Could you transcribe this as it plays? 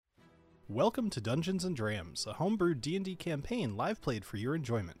Welcome to Dungeons & Drams, a homebrewed D&D campaign live played for your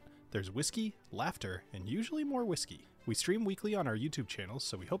enjoyment. There's whiskey, laughter, and usually more whiskey. We stream weekly on our YouTube channels,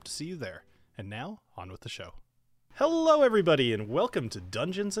 so we hope to see you there. And now, on with the show. Hello everybody, and welcome to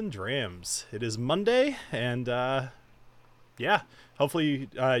Dungeons & Drams. It is Monday, and hopefully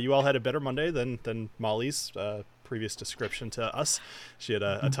you all had a better Monday than Molly's previous description to us. She had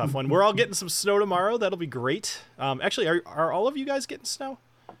a tough one. We're all getting some snow tomorrow. That'll be great. Actually, are all of you guys getting snow?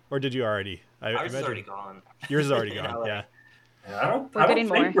 Or did you already? Ours is already gone. Yours is already gone, yeah. I don't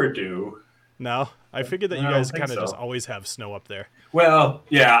think we're due. No? I figured that you guys kind of just always have snow up there. Well,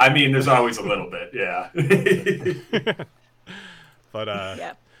 yeah, I mean, there's always a little bit, yeah. But,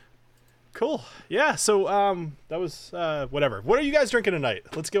 Yep. Cool. Yeah, so, that was, whatever. What are you guys drinking tonight?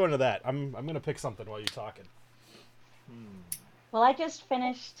 Let's go into that. I'm going to pick something while you're talking. Well, I just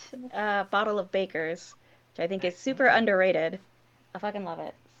finished a bottle of Baker's, which I think is super underrated. I fucking love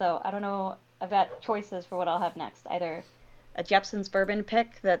it. So I don't know. I've got choices for what I'll have next. Either a Jepson's bourbon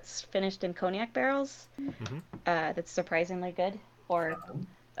pick that's finished in cognac barrels, that's surprisingly good, or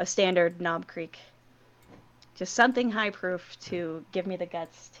a standard Knob Creek. Just something high proof to give me the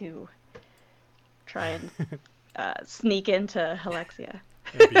guts to try and sneak into Helexia.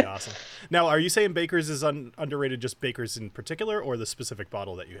 That'd be awesome. Now, are you saying Baker's is underrated, just Baker's in particular, or the specific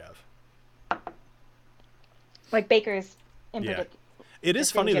bottle that you have? Like Baker's in particular. It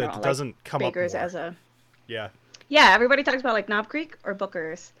is funny that it doesn't come Baker's up more. as a... Yeah, everybody talks about like Knob Creek or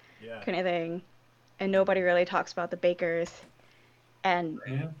Booker's kind of thing, and nobody really talks about the Baker's. And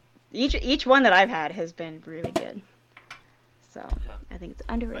each one that I've had has been really good. So I think it's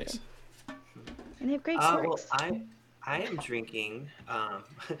underrated. Nice. And they have great stories. Well, I am drinking.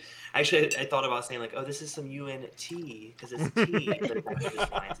 Actually, I thought about saying like, "Oh, this is some UNT because it's tea," but it's actually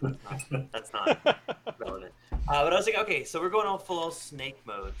just wine, so that's not relevant. But I was like, okay, so we're going all full snake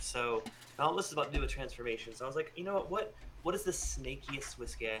mode. So all this is about to do a transformation. So I was like, you know what is the snakiest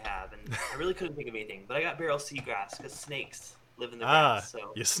whiskey I have? And I really couldn't think of anything, but I got barrel seagrass because snakes live in the grass.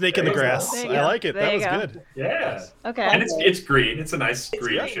 So you snake in the grass. I like it. That was good. Yeah. Okay. And it's green. It's a nice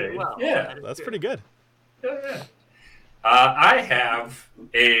green shade. Well, yeah. That's pretty good. Yeah. I have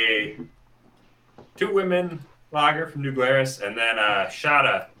a 2 women lager from New Glarus, and then a shot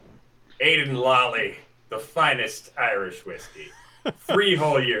of Aiden Lolly, the finest Irish whiskey. 3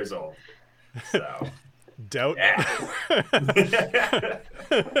 whole years old. So, Doubt. yeah.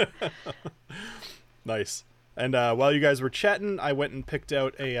 Nice. And while you guys were chatting, I went and picked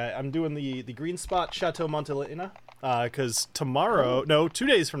out I'm doing the Green Spot Chateau Montelena, because 2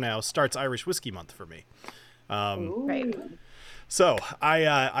 days from now starts Irish Whiskey Month for me. Right. So I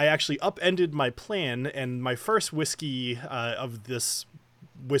actually upended my plan, and my first whiskey of this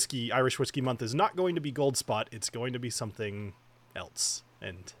Irish Whiskey Month is not going to be Gold Spot. It's going to be something else,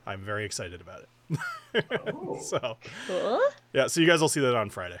 and I'm very excited about it. So Cool. yeah, so you guys will see that on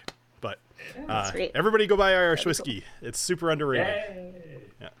Friday. But everybody go buy Irish whiskey. It's super underrated. Yay.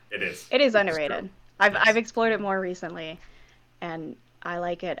 Yeah. It is. It is underrated. I've explored it more recently, and I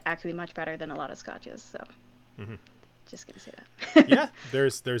like it actually much better than a lot of scotches. So, just gonna say that. Yeah,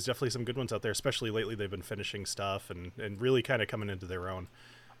 there's definitely some good ones out there, especially lately. They've been finishing stuff and really kind of coming into their own.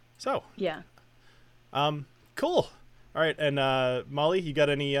 So Yeah. Cool. All right, and Molly, you got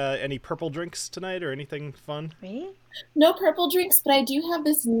any purple drinks tonight or anything fun? Me? No purple drinks, but I do have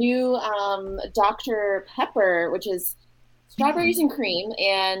this new Dr. Pepper, which is strawberries and cream,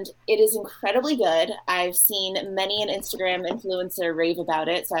 and it is incredibly good. I've seen many an Instagram influencer rave about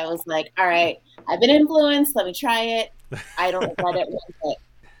it, so I was like, all right, I've been influenced, let me try it. I don't regret it, but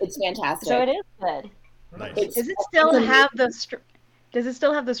it's fantastic. So it is good. Nice. Does it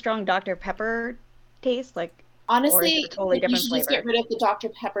still have the strong Dr. Pepper taste? Like, Honestly, or is it a totally you different should just flavor? get rid of the Dr.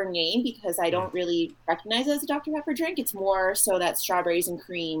 Pepper name because I don't really recognize it as a Dr. Pepper drink. It's more so that strawberries and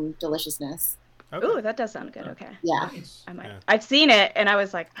cream deliciousness. Okay. Ooh, that does sound good. Okay. Yeah. I might. Yeah. I've seen it, and I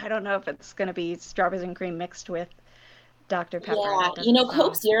was like, I don't know if it's gonna be strawberries and cream mixed with Dr. Pepper. Yeah, That doesn't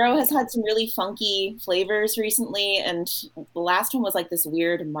Coke sound- Zero has had some really funky flavors recently, and the last one was like this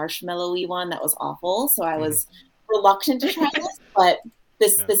weird marshmallowy one that was awful. So I was reluctant to try this, but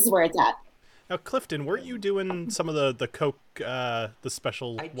this is where it's at. Now, Clifton, weren't you doing some of the Coke, the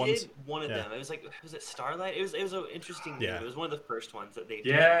special I ones? did one of them. It was like, was it Starlight? It was an interesting name. Yeah. It was one of the first ones that they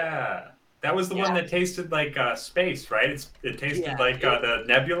Yeah. That was the one that tasted like space, right? It tasted like the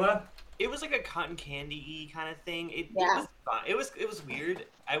nebula. It was like a cotton candy-y kind of thing. It Yeah. was fun. It was weird.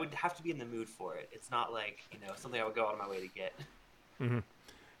 I would have to be in the mood for it. It's not like, something I would go out of my way to get.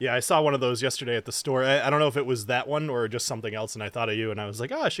 Yeah, I saw one of those yesterday at the store. I don't know if it was that one or just something else, and I thought of you, and I was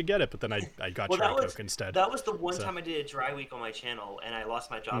like, oh, I should get it, but then I got Cherry Coke instead. That was the one time I did a dry week on my channel, and I lost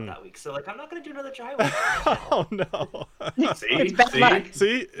my job that week. So, like, I'm not going to do another dry week on my channel. Oh, no. It's bad luck.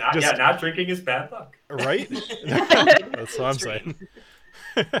 See? Not drinking is bad luck. Right? That's what I'm saying.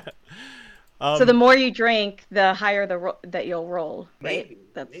 So the more you drink, the higher that you'll roll, right?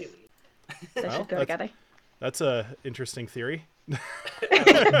 Maybe. That should go together. That's a interesting theory.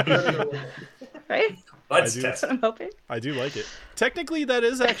 Right? Let's test. I'm hoping. I do like it. Technically, that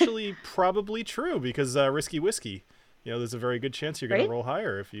is actually probably true because Risky Whiskey, there's a very good chance you're going to roll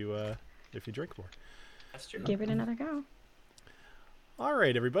higher if you drink more. That's true. Give it another go. All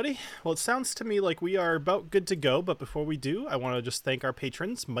right, everybody. Well, it sounds to me like we are about good to go, but before we do, I want to just thank our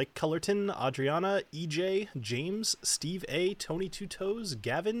patrons, Mike Cullerton, Adriana, EJ, James, Steve A, Tony Two Toes,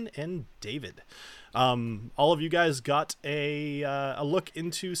 Gavin, and David. All of you guys got a look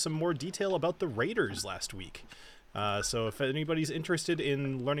into some more detail about the Raiders last week. So if anybody's interested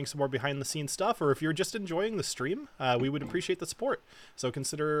in learning some more behind-the-scenes stuff, or if you're just enjoying the stream, we would appreciate the support. So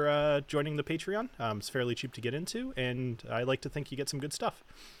consider joining the Patreon. It's fairly cheap to get into, and I like to think you get some good stuff.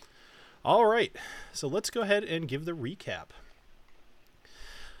 All right, so let's go ahead and give the recap.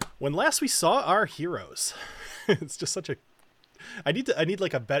 When last we saw our heroes, it's just such a... I need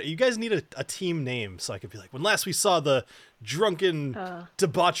like a better... You guys need a team name, so I could be like, when last we saw the drunken,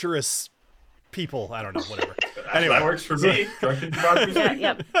 debaucherous people. I don't know, whatever. Anyway, that works for me. Drunken debaucherous.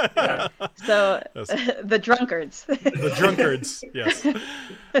 Yeah. So, the drunkards. The drunkards, yes.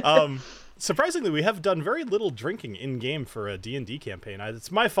 Surprisingly, we have done very little drinking in game for a D&D campaign.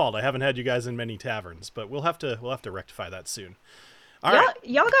 It's my fault. I haven't had you guys in many taverns, but we'll have to rectify that soon. All right.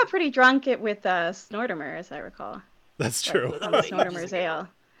 Y'all got pretty drunk with Snortimer, as I recall. That's true. Snortimer's ale.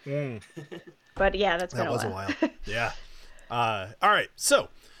 But yeah, that was a while. Yeah. All right. So,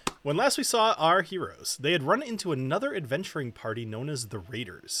 when last we saw our heroes, they had run into another adventuring party known as the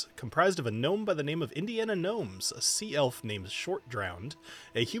Raiders, comprised of a gnome by the name of Indiana Gnomes, a sea elf named Short Drowned,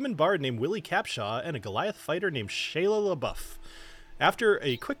 a human bard named Willie Capshaw, and a Goliath fighter named Shayla LaBeouf. After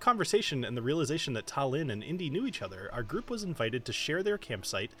a quick conversation and the realization that Talin and Indy knew each other, our group was invited to share their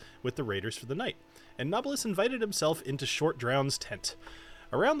campsite with the Raiders for the night, and Nobilis invited himself into Short Drowned's tent.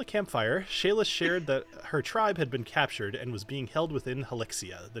 Around the campfire, Shayla shared that her tribe had been captured and was being held within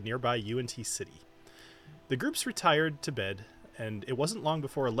Helixia, the nearby UNT city. The groups retired to bed, and it wasn't long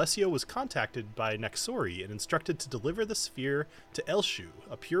before Alessio was contacted by Naxori and instructed to deliver the sphere to Elshu,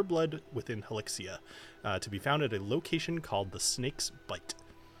 a pureblood within Helixia, to be found at a location called the Snake's Bite.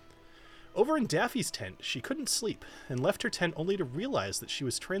 Over in Daffy's tent, she couldn't sleep, and left her tent only to realize that she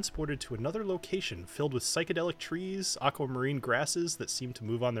was transported to another location filled with psychedelic trees, aquamarine grasses that seemed to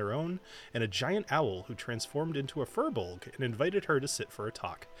move on their own, and a giant owl who transformed into a furbolg and invited her to sit for a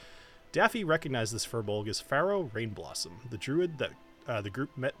talk. Daffy recognized this furbolg as Pharaoh Rainblossom, the druid that the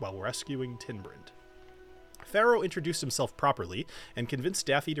group met while rescuing Tinbrand. Pharaoh introduced himself properly and convinced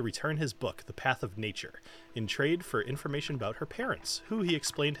Daffy to return his book, The Path of Nature, in trade for information about her parents, who he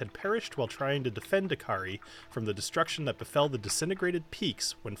explained had perished while trying to defend Dakari from the destruction that befell the disintegrated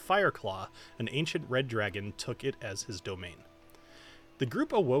peaks when Fireclaw, an ancient red dragon, took it as his domain. The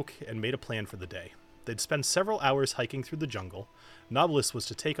group awoke and made a plan for the day. They'd spend several hours hiking through the jungle. Nobilis was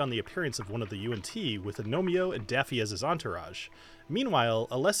to take on the appearance of one of the UNT with Anomio and Daffy as his entourage. Meanwhile,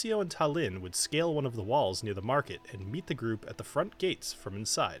 Alessio and Talin would scale one of the walls near the market and meet the group at the front gates from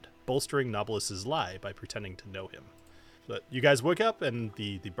inside, bolstering Nobilis' lie by pretending to know him. But you guys woke up and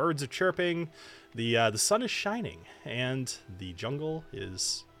the birds are chirping, the sun is shining, and the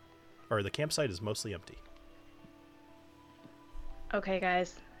campsite is mostly empty. Okay,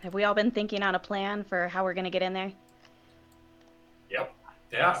 guys. Have we all been thinking on a plan for how we're going to get in there? Yep.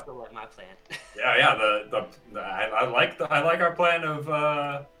 Yeah. I still like my plan. Yeah. I like our plan of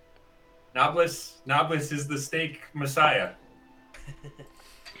Nobilis. Nobilis is the snake messiah.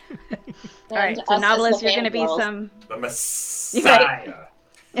 All right. So Nobilis, you're going to be the messiah.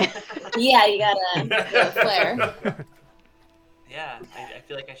 Yeah, you gotta flair. Yeah, I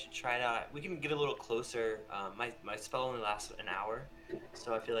feel like I should try it out. We can get a little closer. My spell only lasts an hour,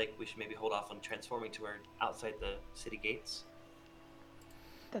 so I feel like we should maybe hold off on transforming to where outside the city gates.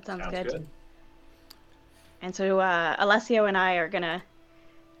 That sounds good. And so Alessio and I are going to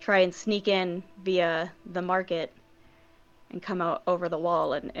try and sneak in via the market and come out over the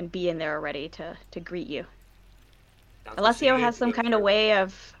wall and be in there already to greet you. Alessio has some kind of way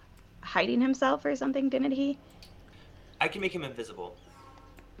of hiding himself or something, didn't he? I can make him invisible.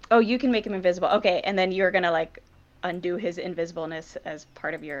 Oh, you can make him invisible. Okay, and then you're going to undo his invisibleness as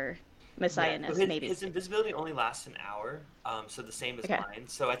part of your messiahness, so maybe. his invisibility only lasts an hour, so the same as Okay. mine.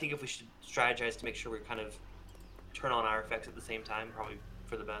 So I think if we should strategize to make sure we kind of turn on our effects at the same time, probably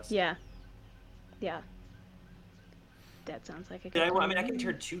for the best. Yeah. That sounds like a good I mean, plan. I can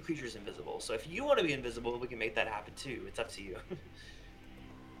turn 2 creatures invisible. So if you want to be invisible, we can make that happen too. It's up to you.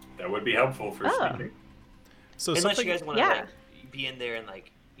 That would be helpful for sneaking. So Unless something, you guys want to like be in there and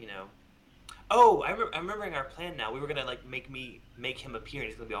like, you know. Oh, I'm remembering our plan now. We were gonna like make him appear, and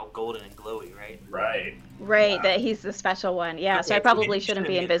he's gonna be all golden and glowy, right? Right, that he's the special one. Yeah, Okay, so I so probably maybe you shouldn't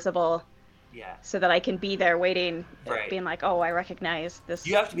be shouldn't be- invisible. Yeah. So that I can be there waiting, Right. being like, oh, I recognize this.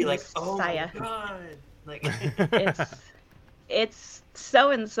 You have to be like, oh Messiah. my god, like. It's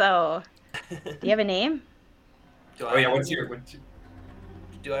so and so. Do you have a name? What's your?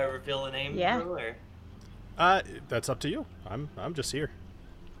 Do I reveal a name? Yeah. Or? That's up to you. I'm just here.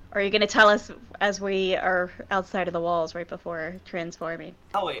 Or are you gonna tell us as we are outside of the walls right before transforming?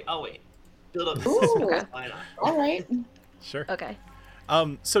 I'll wait. Build up. Ooh. Why not? All right. Sure. Okay.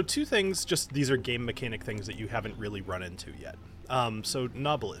 So 2 things, just these are game mechanic things that you haven't really run into yet. So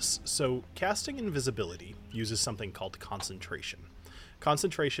Nobilis. So casting invisibility uses something called concentration.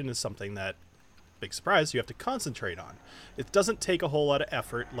 Concentration is something that, big surprise, you have to concentrate on. It doesn't take a whole lot of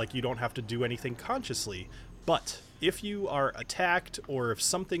effort, like you don't have to do anything consciously, but if you are attacked or if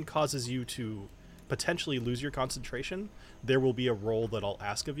something causes you to potentially lose your concentration, there will be a roll that I'll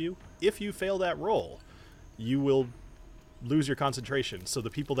ask of you. If you fail that roll, you will lose your concentration, so the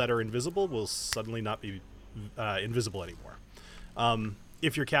people that are invisible will suddenly not be invisible anymore.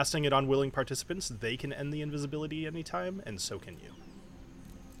 If you're casting it on willing participants, they can end the invisibility anytime, and so can you.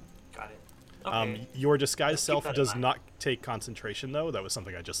 Got it. Okay. Your disguised self that in does mind. not take concentration, though. That was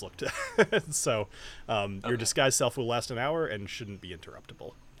something I just looked at. So your disguised self will last an hour and shouldn't be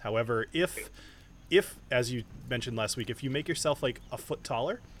interruptible. However, if, as you mentioned last week, if you make yourself like a foot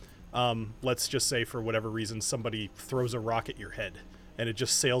taller, let's just say for whatever reason somebody throws a rock at your head and it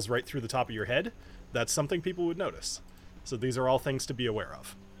just sails right through the top of your head, that's something people would notice. So these are all things to be aware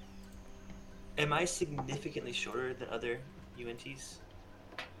of. Am I significantly shorter than other UNTs?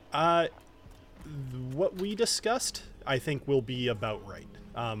 What we discussed, I think, will be about right.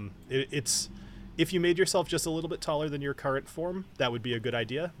 It's if you made yourself just a little bit taller than your current form, that would be a good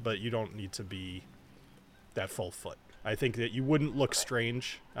idea, but you don't need to be that full foot. I think that you wouldn't look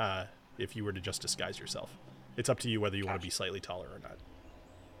strange if you were to just disguise yourself. It's up to you whether you want to be slightly taller or not.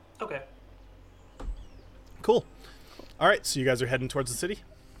 Okay. Cool. All right, so you guys are heading towards the city?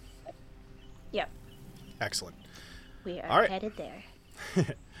 Yep. Excellent. We are All right. headed there.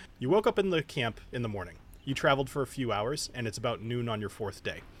 You woke up in the camp in the morning. You traveled for a few hours, and it's about noon on your 4th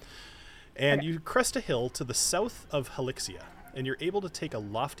day. And you crest a hill to the south of Helixia, and you're able to take a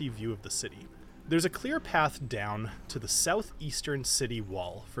lofty view of the city. There's a clear path down to the southeastern city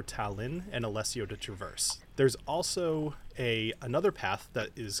wall for Tallinn and Alessio to traverse. There's also another path that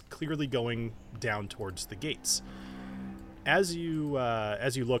is clearly going down towards the gates. As you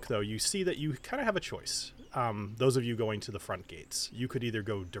look, though, you see that you kind of have a choice. Those of you going to the front gates, you could either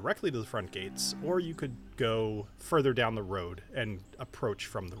go directly to the front gates, or you could go further down the road and approach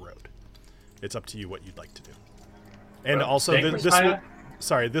from the road. It's up to you what you'd like to do. And Well, also, thank you,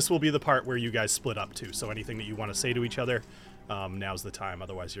 this will be the part where you guys split up too. So anything that you want to say to each other, now's the time.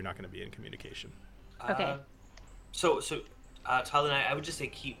 Otherwise, you're not going to be in communication. Okay. Tyler and I would just say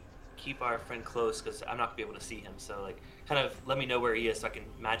keep our friend close because I'm not gonna be able to see him. So like, kind of let me know where he is so I can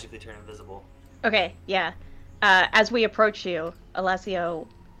magically turn invisible. Okay, yeah. As we approach you, Alessio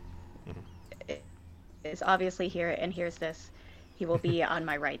is obviously here and hears this. He will be on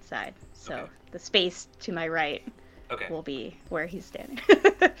my right side. So Okay. the space to my right Okay. will be where he's standing.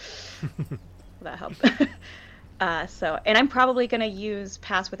 Will that help? And I'm probably going to use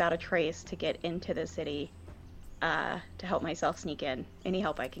Pass Without a Trace to get into the city to help myself sneak in. Any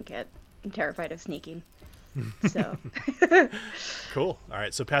help I can get. I'm terrified of sneaking. So. Cool. All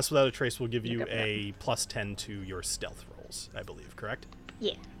right. So Pass Without a Trace will give you Look up a +10 to your stealth rolls, I believe. Correct?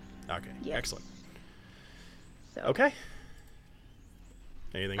 Yeah. Okay. Yes. Excellent. So. Okay.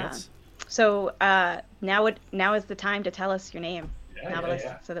 Anything else? So now is the time to tell us your name, Novelist,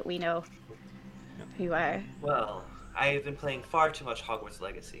 Yeah. so that we know who you are. Well, I have been playing far too much Hogwarts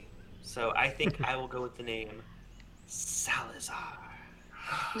Legacy, so I think I will go with the name Salazar.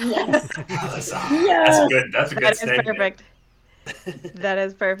 Yes. Salazar. That's a good That is statement. perfect. That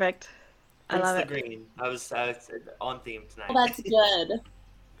is perfect. I Hence love the it. green. I was on theme tonight. Oh, that's good.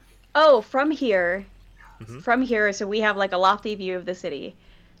 Oh, from here, Mhm. so we have like a lofty view of the city.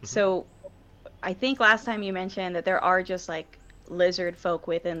 So I think last time you mentioned that there are just like lizard folk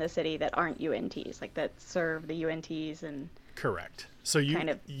within the city that aren't UNTs, like that serve the UNTs and Correct. So you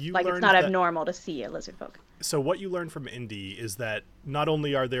kind of you like it's learned not that, abnormal to see a lizard folk. So what you learned from Indy is that not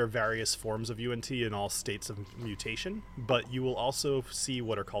only are there various forms of UNT in all states of mutation, but you will also see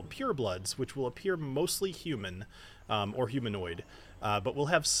what are called purebloods, which will appear mostly human or humanoid, but will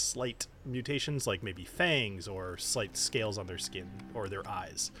have slight mutations like maybe fangs or slight scales on their skin or their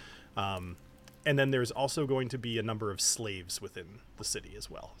eyes. And then there's also going to be a number of slaves within the city as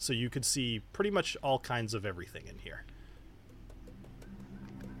well. So you could see pretty much all kinds of everything in here.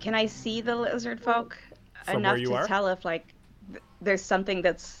 Can I see the lizard folk From enough where you to are? tell if like there's something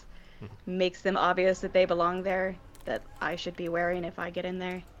that's makes them obvious that they belong there that I should be wearing if I get in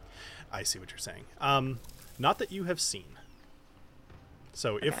there? I see what you're saying. Not that you have seen.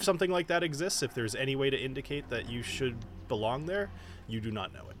 So if Okay. something like that exists, if there's any way to indicate that you should belong there, you do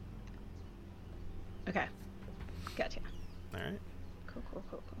not know it. Okay. Gotcha. All right. Cool.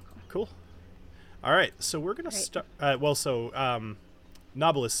 Cool. All right. So we're gonna Great. start.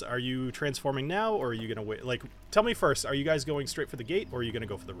 Nobilis, are you transforming now, or are you gonna wait? Like, tell me first. Are you guys going straight for the gate, or are you gonna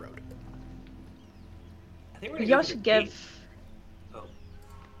go for the road? I think we're gonna Y'all go for should the gate. give Oh,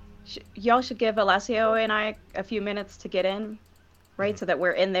 y'all should give Alessio and I a few minutes to get in, right? So that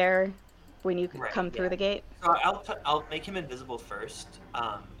we're in there when you Right, come through yeah. the gate. so I'll make him invisible first,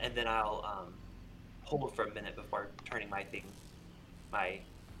 and then I'll hold for a minute before turning my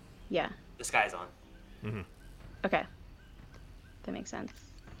Yeah. disguise on. Mm-hmm. Okay. That makes sense.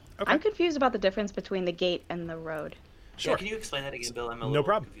 Okay. I'm confused about the difference between the gate and the road. Sure. Yeah, can you explain that again, Bill? I'm a No little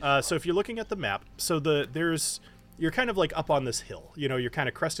problem. confused. So if you're looking at the map, so you're kind of like up on this hill. You know, you're kind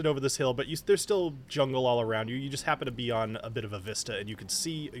of crested over this hill, but there's still jungle all around you. You just happen to be on a bit of a vista, and you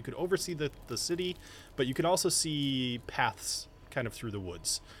could oversee the city, but you can also see paths kind of through the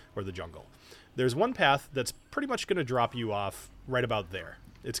woods or the jungle. There's one path that's pretty much going to drop you off right about there.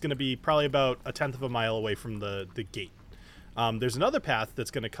 It's going to be probably about 1/10 of a mile away from the gate. There's another path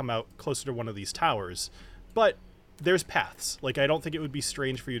that's going to come out closer to one of these towers, but there's paths. Like, I don't think it would be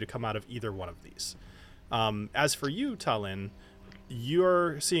strange for you to come out of either one of these. As for you, Talin,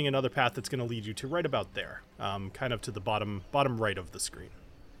 you're seeing another path that's going to lead you to right about there, kind of to the bottom right of the screen.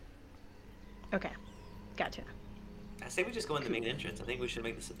 Okay. Gotcha. I say we just go in the main entrance. I think we should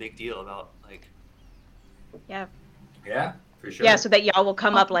make this a big deal about like. Yeah. Yeah, for sure. Yeah, so that y'all will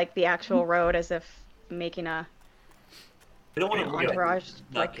come up like the actual road as if making a We don't want to like entourage.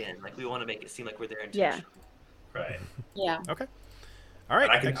 snuck Like, in. Like we want to make it seem like we're there Yeah. intentionally. Right. Yeah. Okay. All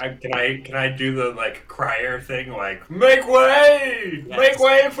right. And can I do the like crier thing, like make way, Yes. make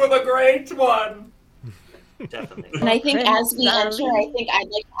way for the great one. Definitely. And I think as we Prince enter, I think I'd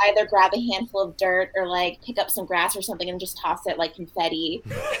like to either grab a handful of dirt or like pick up some grass or something and just toss it like confetti.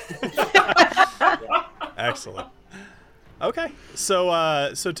 Excellent. Okay,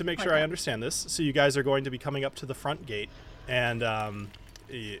 so to make sure I Okay. understand this, so you guys are going to be coming up to the front gate, and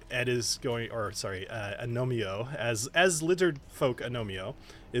Ed is going, or sorry, Anomio, as lizard folk Anomio,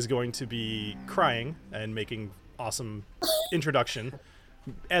 is going to be crying and making awesome introduction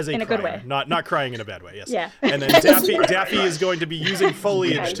as a In a good crier, way. not crying in a bad way. Yes. Yeah. And then Daffy is going to be using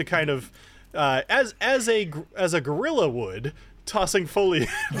foliage Right. to kind of, as a gorilla would, tossing foliage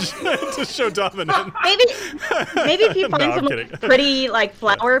to show dominance. maybe if you No, find I'm some kidding. pretty like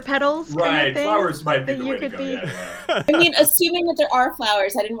flower petals kind Right, of thing, flowers might be that the you way to could go. be. Yeah. I mean, assuming that there are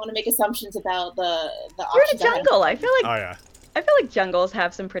flowers, I didn't want to make assumptions about the You're in a options. I had. jungle. I feel Oh yeah. like jungles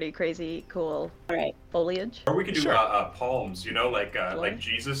have some pretty crazy cool All right. foliage. Or we could do Sure. palms, you know, like What?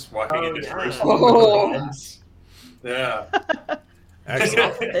 Jesus walking Oh, into yeah. Jerusalem Oh. with palms. Yeah.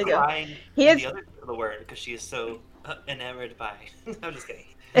 Excellent. There you go. Crying He is is- the other part of the word because she is so enamored by. I'm just kidding.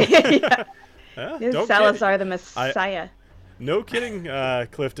 Yeah. Yeah, This don't Salazar kid. the Messiah. No kidding,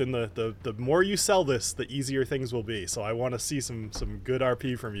 Clifton. The more you sell this, the easier things will be. So I want to see some good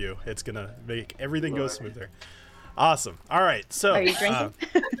RP from you. It's gonna make everything go Lord. smoother. Awesome. All right. So Are you drinking?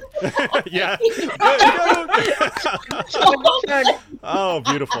 yeah. Chug. Oh,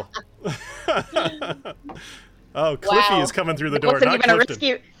 beautiful. Oh, Cliffy Wow. is coming through the That door, wasn't not even a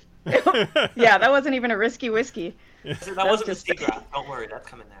Clifton. risky. Yeah, that wasn't even a risky whiskey. That was wasn't the just- secret. Don't worry, that's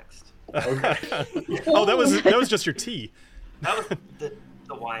coming next. Oh, that was just your tea. That was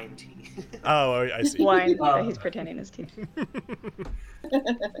the wine tea. Oh, I see. Wine that he's pretending is tea.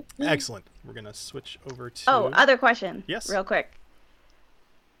 Excellent. We're gonna switch over to. Oh, other question. Yes. Real quick.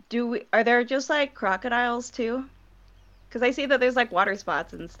 Are there just like crocodiles too? Because I see that there's like water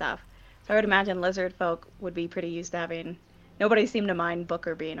spots and stuff. So I would imagine lizard folk would be pretty used to having. Nobody seemed to mind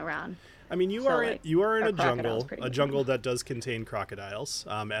Booker being around. I mean, you So, are like, you are in a a crocodile's jungle, pretty a good. jungle that does contain crocodiles,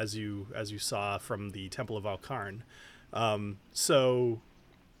 as you saw from the Temple of Alcarn. So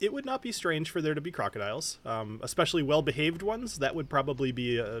it would not be strange for there to be crocodiles, especially well-behaved ones. That would probably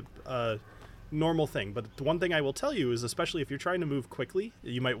be a normal thing. But the one thing I will tell you is, especially if you're trying to move quickly,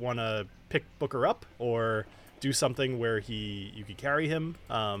 you might want to pick Booker up or do something where you could carry him,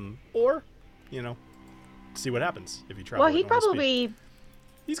 or, see what happens if you travel. Well, he'd probably...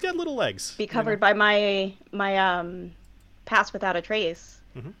 He's got little legs. Be covered by my pass without a trace,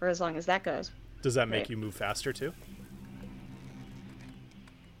 for as long as that goes. Does that make you move faster too?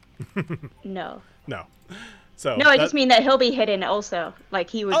 No. No. So no, I just mean that he'll be hidden also. Like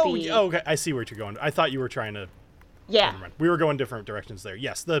he would be. Oh, okay. I see where you're going. I thought you were trying to. Yeah. We were going different directions there.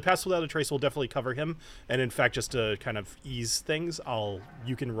 Yes, the pass without a trace will definitely cover him. And in fact, just to kind of ease things,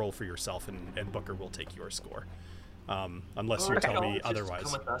 you can roll for yourself, and Booker will take your score. Unless you tell me otherwise.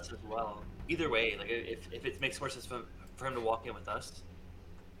 Come with us as well. Either way, like if it makes more sense for him to walk in with us.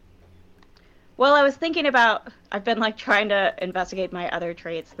 Well, I was thinking about. I've been trying to investigate my other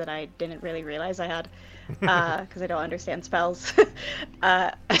traits that I didn't really realize I had, because I don't understand spells.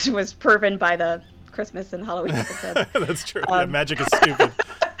 As was proven by the Christmas and Halloween episode. That's true. Yeah, magic is stupid.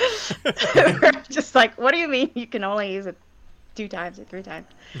 Just what do you mean you can only use it 2 times or 3 times?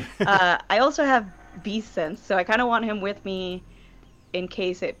 I also have beast sense, so I kind of want him with me in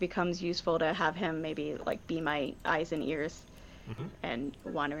case it becomes useful to have him maybe be my eyes and ears and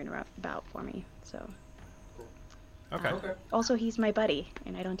wandering about for me. So okay. Also, he's my buddy,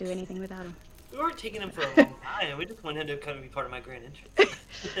 and I don't do anything without him. We weren't taking him for a long time. We just wanted him to kind of be part of my grand entrance.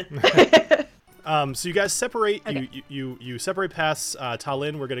 So you guys separate. Okay. You separate past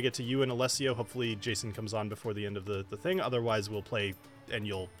Talin. We're gonna get to you and Alessio. Hopefully Jason comes on before the end of the thing. Otherwise, we'll play, and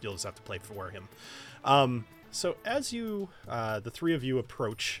you'll just have to play for him. So as you the 3 of you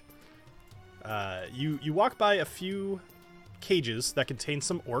approach, you walk by a few cages that contain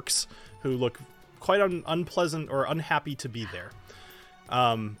some orcs who look quite unpleasant or unhappy to be there.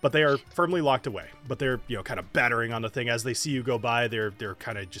 But they are firmly locked away. But they're kind of battering on the thing as they see you go by. They're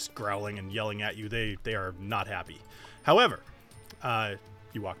kind of just growling and yelling at you. They are not happy. However,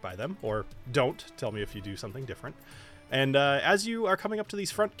 you walk by them, or don't. Tell me if you do something different. And as you are coming up to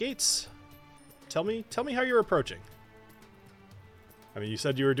these front gates, tell me how you're approaching. I mean, you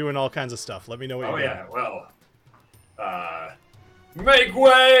said you were doing all kinds of stuff. Let me know what you're doing. Oh yeah, well, make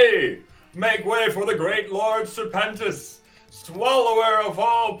way! Make way for the great Lord Serpentis, swallower of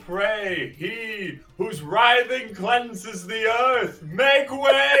all prey, he whose writhing cleanses the earth. Make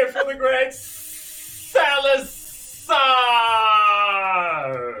way for the great Salazar!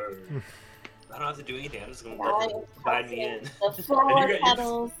 I don't have to do anything. I'm just going to guide me in. The flower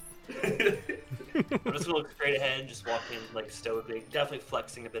petals. I'm just going to look straight ahead and just walk in stoically. Definitely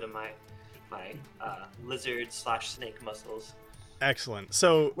flexing a bit of my lizard/snake muscles. Excellent.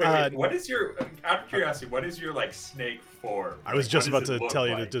 So, wait, what is your, out of curiosity, what is your snake form? I was just about to tell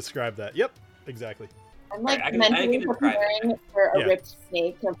you to describe that. Yep, exactly. I'm mentally preparing for a ripped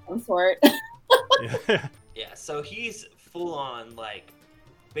snake of some sort. Yeah, so he's full on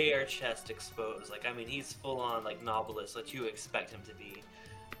bare chest exposed. He's full on novelist, like you expect him to be.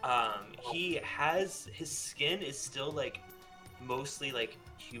 His skin is still mostly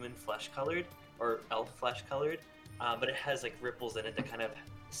human flesh colored or elf flesh colored. But it has ripples in it that kind of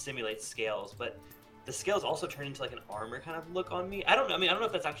simulate scales. But the scales also turn into an armor kind of look on me. I don't know. I don't know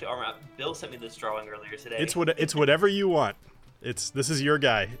if that's actually armor. Bill sent me this drawing earlier today. It's whatever you want. This is your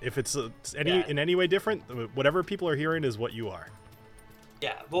guy. If it's in any way different, whatever people are hearing is what you are.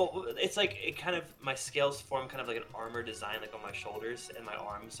 Yeah. Well, it's my scales form kind of like an armor design on my shoulders and my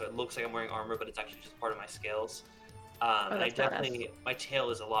arms, so it looks like I'm wearing armor, but it's actually just part of my scales. And I definitely my tail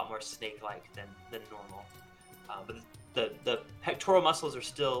is a lot more snake-like than normal. But the pectoral muscles are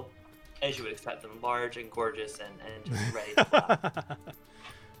still, as you would expect them, large and gorgeous and just ready to fly.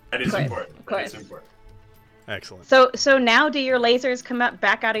 That is important. That is important. Excellent. So now do your lasers come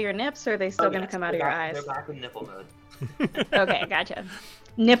back out of your nips, or are they still going to come out of your eyes? They're back in nipple mode. Okay, gotcha.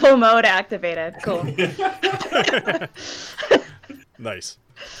 Nipple mode activated. Cool. Nice.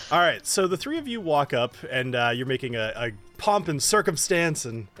 All right, so the 3 of you walk up, and you're making a pomp and circumstance,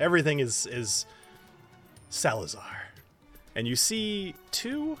 and everything is Salazar. And you see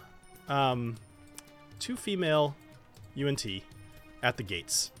two female UNT at the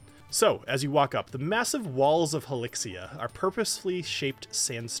gates. So, as you walk up, the massive walls of Helixia are purposefully shaped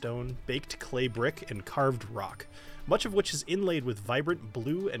sandstone, baked clay brick, and carved rock, much of which is inlaid with vibrant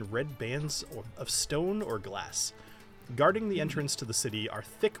blue and red bands of stone or glass. Guarding the entrance to the city are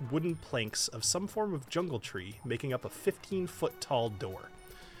thick wooden planks of some form of jungle tree, making up a 15-foot tall door.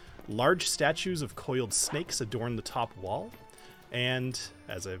 Large statues of coiled snakes adorn the top wall, and,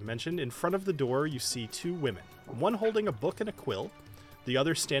 as I've mentioned, in front of the door you see 2 women, one holding a book and a quill, the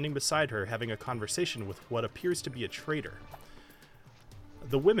other standing beside her having a conversation with what appears to be a trader.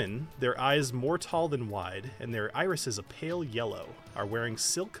 The women, their eyes more tall than wide, and their irises a pale yellow, are wearing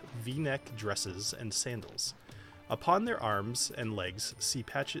silk V-neck dresses and sandals. Upon their arms and legs,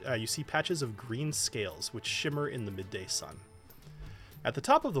 you see patches of green scales which shimmer in the midday sun. At the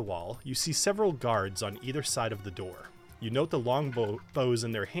top of the wall, you see several guards on either side of the door. You note the long bows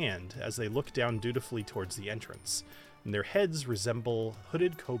in their hand as they look down dutifully towards the entrance, and their heads resemble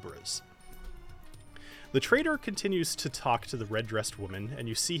hooded cobras. The trader continues to talk to the red-dressed woman, and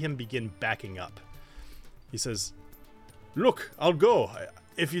you see him begin backing up. He says, "Look, I'll go.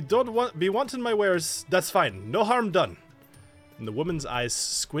 If you don't be wanting my wares, that's fine. No harm done." And the woman's eyes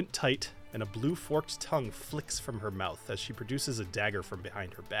squint tight, and a blue forked tongue flicks from her mouth as she produces a dagger from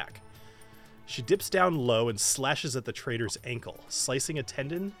behind her back. She dips down low and slashes at the trader's ankle, slicing a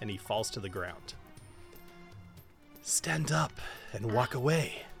tendon, and he falls to the ground. "Stand up and walk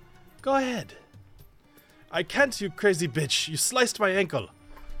away. Go ahead." "I can't, you crazy bitch. You sliced my ankle."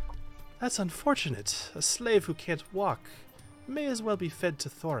 "That's unfortunate. A slave who can't walk may as well be fed to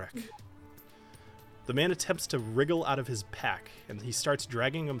Thorak." The man attempts to wriggle out of his pack, and he starts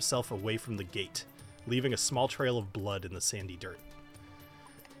dragging himself away from the gate, leaving a small trail of blood in the sandy dirt.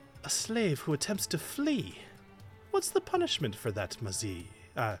 "A slave who attempts to flee? What's the punishment for that, Mazi?"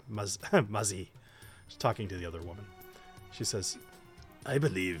 Mazi. She's talking to the other woman. She says, "I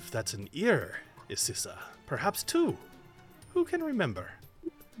believe that's an ear, Isissa. Perhaps two. Who can remember?"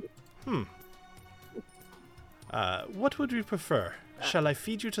 What would you prefer? Shall I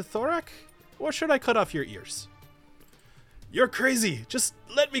feed you to Thorak? Or should I cut off your ears?" "You're crazy. Just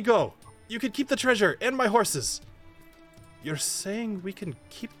let me go. You can keep the treasure and my horses." "You're saying we can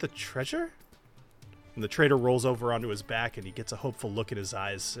keep the treasure?" And the trader rolls over onto his back, and he gets a hopeful look in his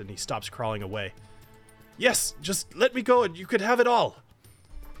eyes, and he stops crawling away. "Yes, just let me go and you could have it all."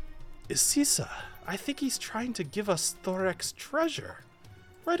 "Isissa, I think he's trying to give us Thorak's treasure.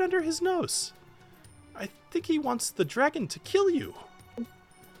 Right under his nose. I think he wants the dragon to kill you."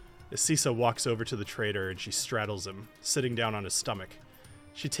 Isissa walks over to the trader and she straddles him, sitting down on his stomach.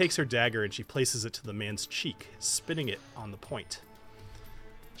 She takes her dagger and she places it to the man's cheek, spinning it on the point.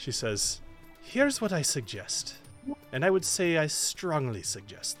 She says, "Here's what I suggest, and I would say I strongly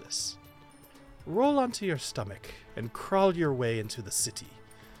suggest this. Roll onto your stomach and crawl your way into the city.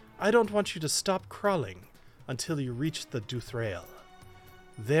 I don't want you to stop crawling until you reach the Duthrael.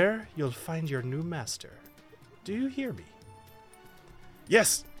 There you'll find your new master. Do you hear me?"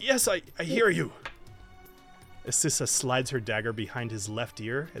 Yes, I hear you." Isissa slides her dagger behind his left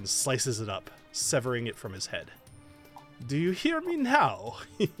ear and slices it up, severing it from his head. "Do you hear me now?"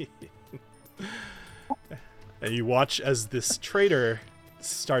 And you watch as this trader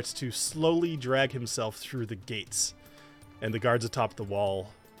starts to slowly drag himself through the gates, and the guards atop the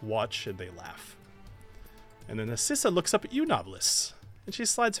wall watch and they laugh. And then Isissa looks up at you, Novelist, and she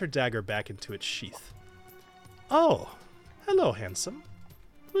slides her dagger back into its sheath. "Oh, hello, handsome.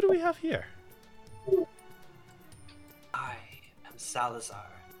 Who do we have here?" I am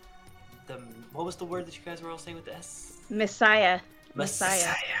Salazar. What was the word that you guys were all saying with the S? Messiah.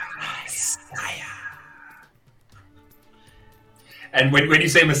 Messiah. And when you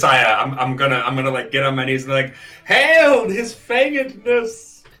say Messiah, I'm gonna like get on my knees and like, hail his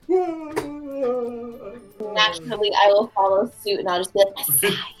fangedness. Naturally, I will follow suit and I'll just be like,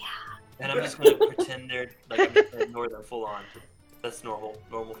 Messiah. And I'm just gonna pretend they're like I'm just gonna ignore them full on. That's normal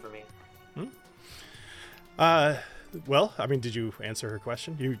for me. Well, I mean, did you answer her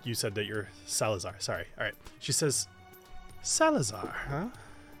question? You said that you're Salazar. Sorry. All right. She says, "Salazar, huh?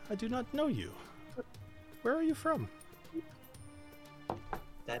 I do not know you. Where are you from?"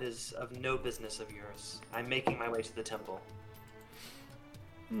 That is of no business of yours. I'm making my way to the temple.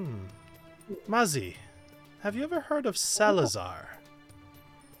 Mazi, have you ever heard of Salazar?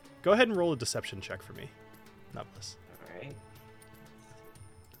 Go ahead and roll a deception check for me, Novelist. Alright.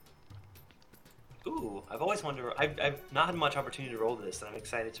 Ooh, I've always wanted to I've not had much opportunity to roll this, and I'm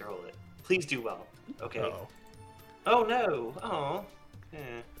excited to roll it. Please do well. Okay. Uh-oh. Oh no! Oh.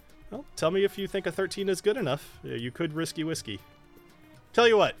 Yeah. Well, tell me if you think a 13 is good enough. You could risky whiskey. Tell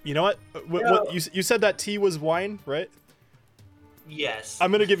you what, you know what? What you said that tea was wine, right? Yes.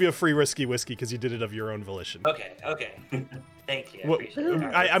 I'm gonna give you a free risky whiskey because you did it of your own volition. Okay. Thank you. I appreciate it.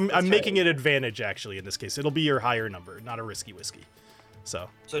 Right, I'm making it advantage actually in this case. It'll be your higher number, not a risky whiskey. So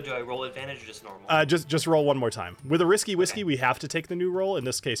do I roll advantage or just normal? Just roll one more time. With a risky whiskey, we have to take the new roll. In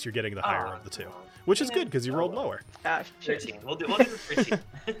this case, you're getting the higher of the two, which is good because you rolled lower. 13. We'll do the 13.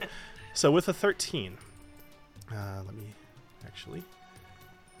 So with a 13, let me actually.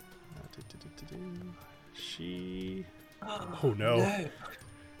 She Oh no.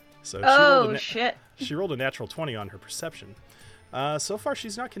 So Oh shit. she rolled a natural 20 on her perception. So far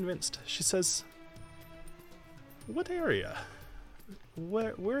she's not convinced. She says, "What area?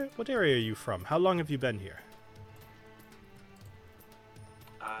 What area are you from? How long have you been here?"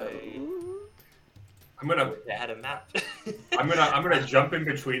 I'm gonna. I had a map. I'm gonna jump in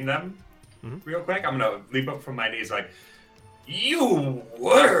between them, Mhm. real quick. I'm gonna leap up from my knees like, "You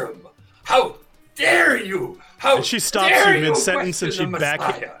worm! How dare you! How And she stops dare you mid-sentence and question the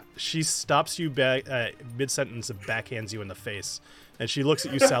Messiah?" she stops you back mid-sentence and backhands you in the face. And she looks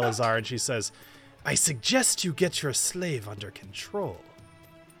at you, Salazar, and she says, "I suggest you get your slave under control."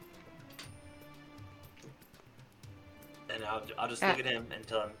 And I'll just look at him and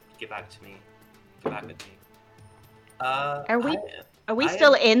tell him, get back to me. Get back with me. Are we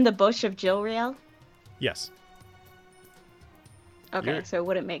still in the bush of Jilriel? Yes. Okay, You're- so it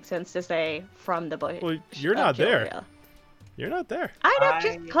wouldn't make sense to say from the bush. Well, you're of not there. Jilriel. You're not there. I know,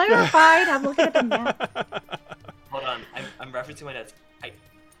 just clarified. I'm looking at the map. Hold on, I'm referencing my notes.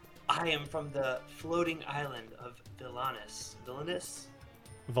 I am from the floating island of Villanis. Volantis?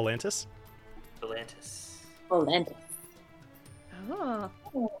 Volantis. Volantis. Oh.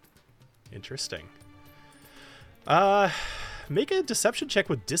 Interesting. Make a deception check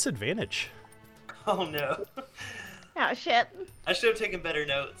with disadvantage. Oh no. Oh shit. I should have taken better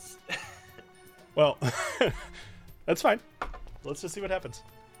notes. Well, that's fine. Let's just see what happens.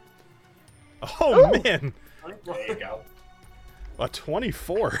 Oh, man. There you go. A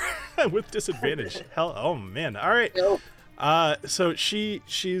 24 with disadvantage. Hell, oh man. All right. So she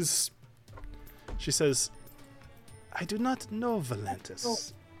says, "I do not know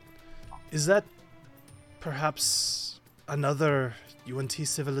Volantis. Is that perhaps another UNT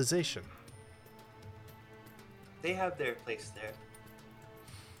civilization?" They have their place there.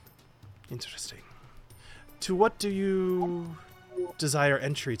 Interesting. To what do you desire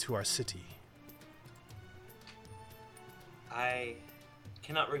entry to our city? I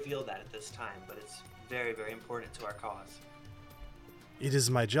cannot reveal that at this time, but it's very, very important to our cause. It is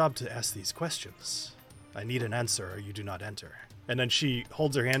my job to ask these questions. I need an answer or you do not enter. And then she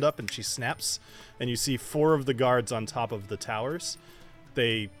holds her hand up and she snaps, and you see 4 of the guards on top of the towers.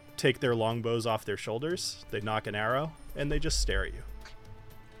 They take their longbows off their shoulders, they knock an arrow, and they just stare at you.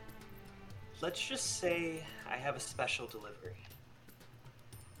 Let's just say I have a special delivery.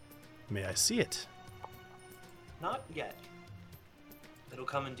 May I see it? Not yet. It'll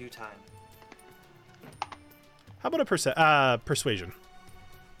come in due time. How about a persuasion?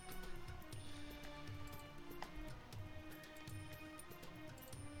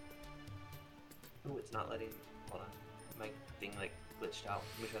 Ooh, it's not letting. Hold on. My thing glitched out.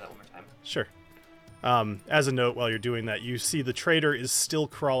 Let me try that one more time. Sure. As a note, while you're doing that, you see the trader is still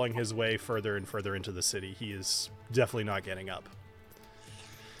crawling his way further and further into the city. He is definitely not getting up.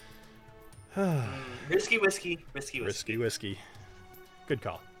 Risky whiskey. Risky whiskey. Risky whiskey. Good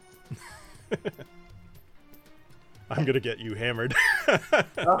call. I'm gonna get you hammered.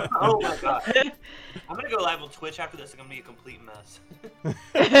 Oh my god. I'm gonna go live on Twitch after this. I'm gonna be a complete mess.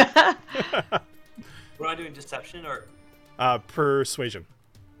 What am I doing? Deception or? Persuasion.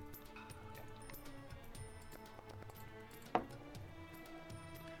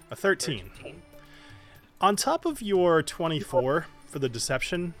 A 13. On top of your 24 for the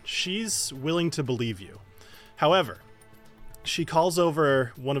deception, she's willing to believe you. However, she calls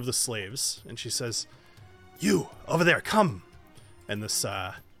over one of the slaves and she says, "You, over there, come." And this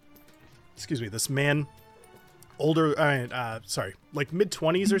man, older, like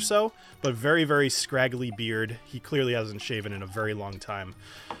mid-20s or so, but very, very scraggly beard. He clearly hasn't shaven in a very long time.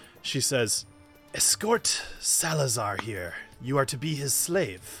 She says, "Escort Salazar here. You are to be his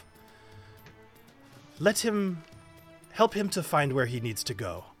slave. Help him to find where he needs to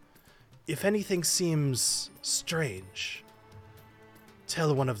go. If anything seems strange,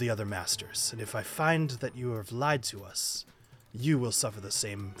 tell one of the other masters, and if I find that you have lied to us, you will suffer the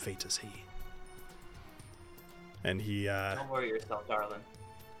same fate as he." And he, Don't worry yourself, darling.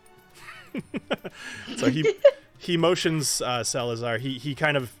 so he motions Salazar.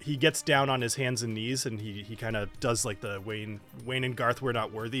 He gets down on his hands and knees, and he kind of does like the Wayne and Garth "we're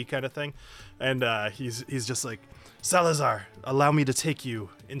not worthy" kind of thing, and he's just like, "Salazar, allow me to take you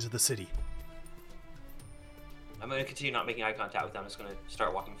into the city." I'm going to continue not making eye contact with them. I'm just going to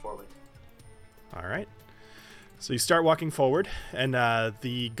start walking forward. All right. So you start walking forward, and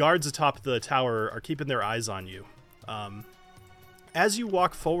the guards atop the tower are keeping their eyes on you. As you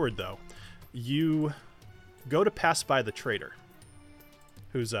walk forward, though, you go to pass by the trader,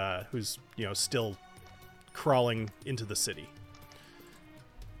 who's still crawling into the city.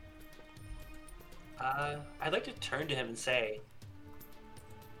 I'd like to turn to him and say,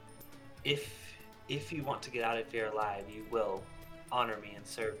 if you want to get out of here alive, you will honor me and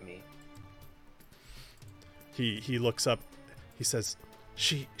serve me. He looks up. He says,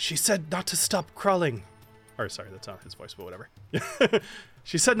 She said not to stop crawling. Or sorry, that's not his voice, but whatever.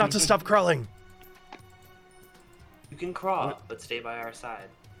 She said not to stop crawling. You can crawl, but stay by our side.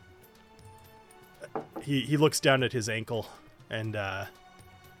 He looks down at his ankle and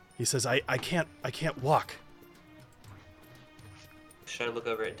he says, I can't walk. Should I look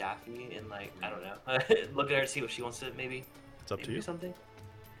over at Daphne and, like, I don't know, look at her to see what she wants to maybe? It's up to do you. Something.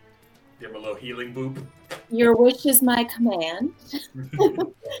 Give him a little healing boop. Your wish is my command.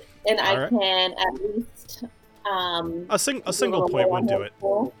 And I right. can at least A single point would do it.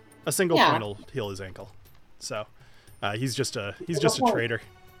 Pool. A single point will heal his ankle. So he's just a traitor.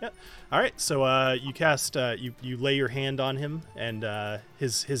 Yeah. All right. So you cast you lay your hand on him, and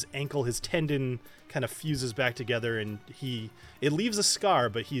his ankle, his tendon kind of fuses back together, and it leaves a scar,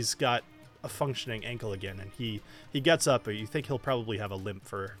 but he's got a functioning ankle again, and he gets up, but you think he'll probably have a limp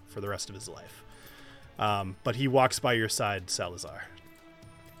for the rest of his life. But he walks by your side, Salazar.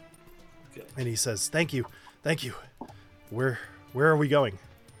 Good. And he says, Thank you. Where are we going?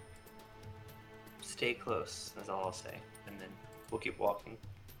 Stay close, that's all I'll say. And then we'll keep walking.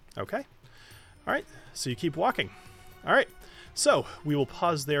 Okay. All right. So you keep walking. All right. So we will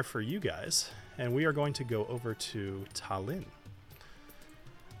pause there for you guys, and we are going to go over to Talin.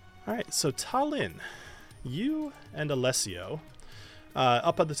 All right. So Talin, you and Alessio,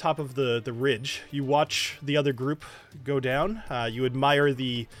 up at the top of the ridge, you watch the other group go down. You admire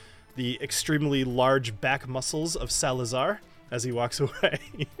the extremely large back muscles of Salazar as he walks away.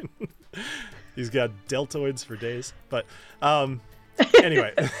 He's got deltoids for days. But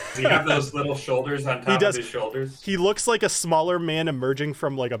anyway. Does he have those little shoulders on top of his shoulders? He looks like a smaller man emerging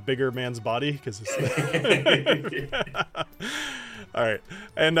from like a bigger man's body. All right.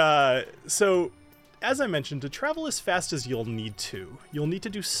 And so, as I mentioned, to travel as fast as you'll need to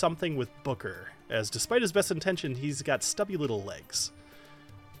do something with Booker, as despite his best intention, he's got stubby little legs.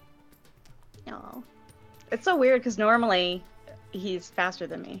 Oh, it's so weird because normally he's faster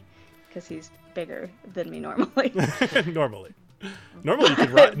than me because he's bigger than me normally. Normally you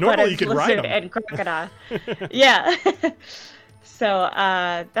could ride. Normally you could ride him. And crocodile. Yeah. So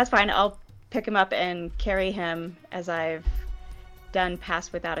that's fine. I'll pick him up and carry him as I've done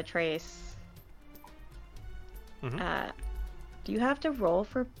Pass Without a Trace. Mm-hmm. Do you have to roll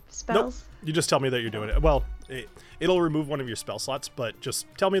for spells? Nope. You just tell me that you're doing it. Well, it'll remove one of your spell slots, but just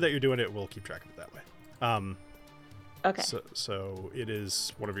tell me that you're doing it. We'll keep track of it that way. Okay. So it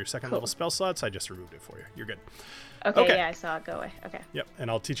is one of your second level spell slots. I just removed it for you. You're good. Okay. Yeah, I saw it go away. Okay. Yep,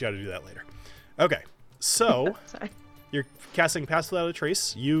 and I'll teach you how to do that later. Okay, so Sorry. You're casting Pass Without a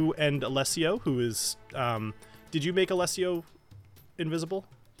Trace. You and Alessio, who is... did you make Alessio invisible?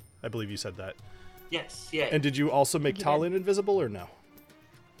 I believe you said that. Yes, yeah. And did you also make Talin invisible, or no?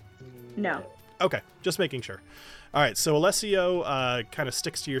 No. Okay, just making sure. All right, so Alessio kind of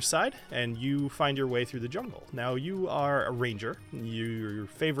sticks to your side, and you find your way through the jungle. Now, you are a ranger. Your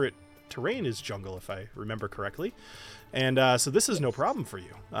favorite terrain is jungle, if I remember correctly. And so this is no problem for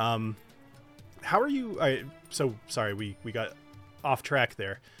you. How are you... so, sorry, we got off track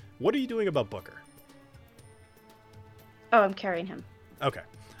there. What are you doing about Booker? Oh, I'm carrying him. Okay.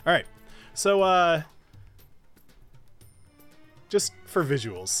 All right. So, just for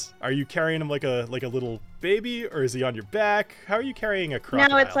visuals, are you carrying him like a little baby, or is he on your back? How are you carrying a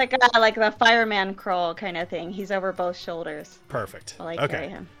crocodile? No, it's like the fireman crawl kind of thing. He's over both shoulders. Perfect. While I carry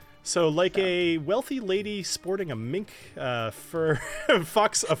him. So, a wealthy lady sporting a mink fur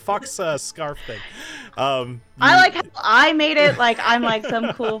fox scarf thing. I like how I made it like I'm like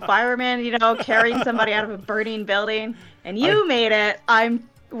some cool fireman, carrying somebody out of a burning building, and you made it I'm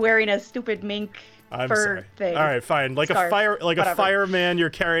wearing a stupid mink fur thing. All right, fine. Like scarf, a fireman, you're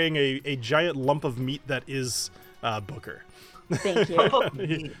carrying a giant lump of meat that is Booker. Thank you. Wow.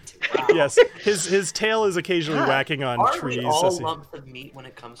 Yes, his tail is occasionally whacking on trees. We all lumps of meat when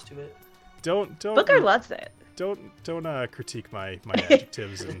it comes to it? Don't. Booker loves it. Don't critique my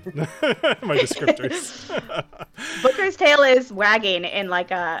adjectives and my descriptors. Booker's tail is wagging in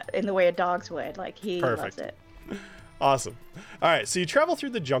in the way a dog's would. Like he loves it. Awesome. All right, so you travel through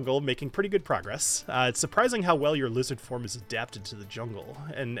the jungle, making pretty good progress. It's surprising how well your lizard form is adapted to the jungle.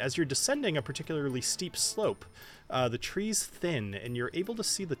 And as you're descending a particularly steep slope, the trees thin, and you're able to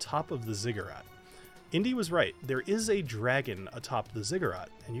see the top of the ziggurat. Indy was right. There is a dragon atop the ziggurat,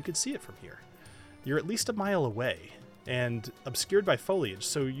 and you can see it from here. You're at least a mile away, and obscured by foliage,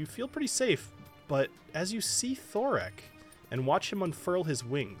 so you feel pretty safe. But as you see Thorek, and watch him unfurl his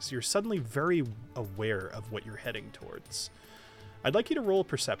wings, you're suddenly very aware of what you're heading towards. I'd like you to roll a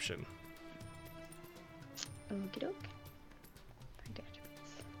perception. Okie doke. Find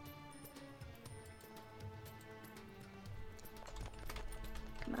attributes.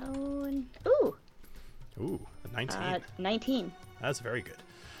 Come on. Ooh, a 19. 19. That's very good.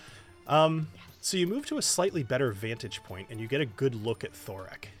 So you move to a slightly better vantage point, and you get a good look at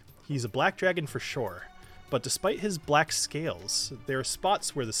Thorak. He's a black dragon for sure, but despite his black scales, there are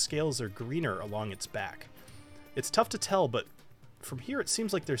spots where the scales are greener along its back. It's tough to tell, but from here it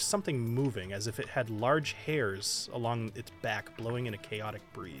seems like there's something moving, as if it had large hairs along its back blowing in a chaotic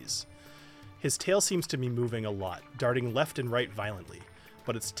breeze. His tail seems to be moving a lot, darting left and right violently,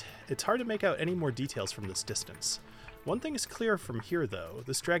 but it's hard to make out any more details from this distance. One thing is clear from here, though.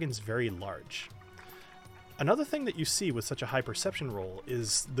 This dragon's very large. Another thing that you see with such a high perception roll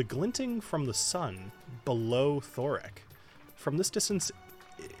is the glinting from the sun below Thorak. From this distance,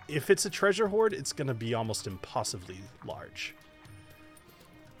 if it's a treasure hoard, it's going to be almost impossibly large.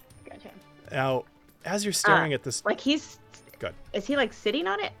 Gotcha. Now, as you're staring at this... Like he's... Good. Is he like sitting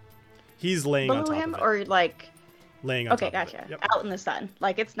on it? He's laying on below top him, of it. or like... Laying on okay, top gotcha. of it. Yep. Out in the sun.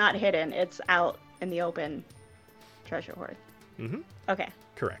 Like it's not hidden. It's out in the open treasure hoard. Mm-hmm. Okay.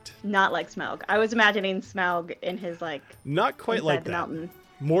 Correct. Not like Smaug. I was imagining Smaug in his like... Not quite like the that. mountain.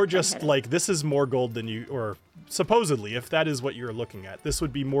 More just like, this is more gold than you... Or supposedly, if that is what you're looking at, this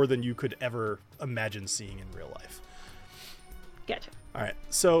would be more than you could ever imagine seeing in real life. Gotcha. All right.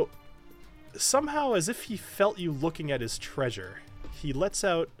 So, somehow, as if he felt you looking at his treasure, he lets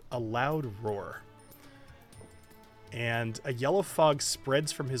out a loud roar. And a yellow fog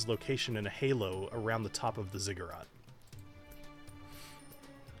spreads from his location in a halo around the top of the ziggurat.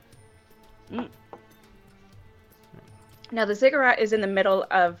 Now the ziggurat is in the middle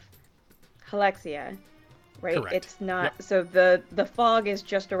of Helexia, right? Correct. It's not... Yep. So the fog is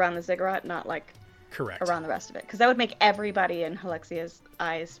just around the ziggurat, not like Correct. around the rest of it. Because that would make everybody in Halexia's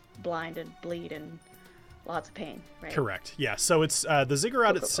eyes blind and bleed and lots of pain, right? Correct. Yeah. So it's the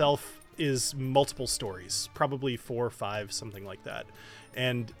ziggurat itself is multiple stories, probably 4 or 5, something like that,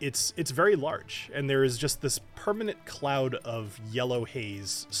 and it's very large. And there is just this permanent cloud of yellow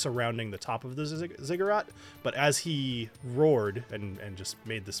haze surrounding the top of the ziggurat. But as he roared and just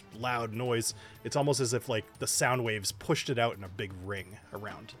made this loud noise, it's almost as if like the sound waves pushed it out in a big ring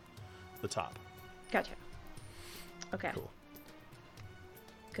around the top. Gotcha. Okay. Cool.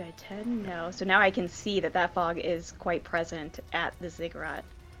 Good to know. So now I can see that fog is quite present at the ziggurat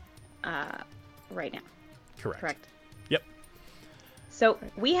right now. Correct? Yep. So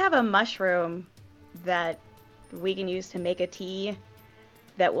we have a mushroom that we can use to make a tea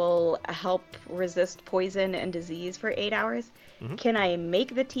that will help resist poison and disease for 8 hours. Mm-hmm. Can I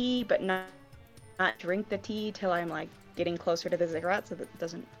make the tea but not drink the tea till I'm like getting closer to the ziggurat so that it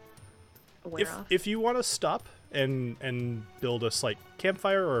doesn't wear off? If you want to stop and build a slight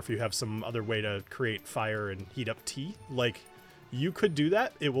campfire, or if you have some other way to create fire and heat up tea, like, you could do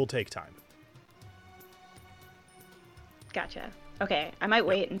that. It will take time. Gotcha. Okay, I might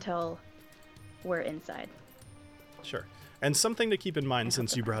wait until we're inside. Sure. And something to keep in mind,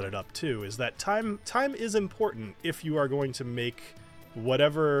 since you brought it up too, is that time is important if you are going to make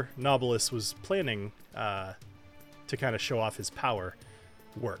whatever Nobilis was planning to kind of show off his power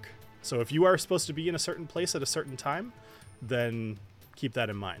work. So if you are supposed to be in a certain place at a certain time, then keep that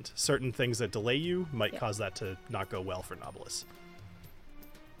in mind. Certain things that delay you might cause that to not go well for Nobilis.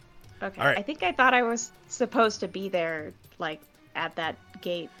 Okay. All right. I think I thought I was supposed to be there, like, at that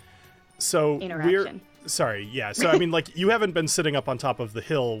gate interaction. Sorry, yeah. So, I mean, like, you haven't been sitting up on top of the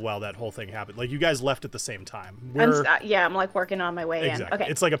hill while that whole thing happened. Like, you guys left at the same time. I'm, like, working on my way in. Okay.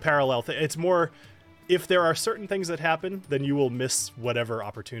 It's like a parallel thing. It's more... If there are certain things that happen, then you will miss whatever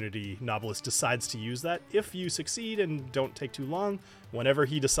opportunity Nobilis decides to use that. If you succeed and don't take too long, whenever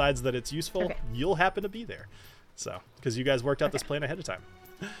he decides that it's useful, you'll happen to be there. So, because you guys worked out this plan ahead of time.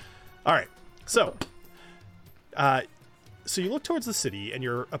 All right. So, so you look towards the city, and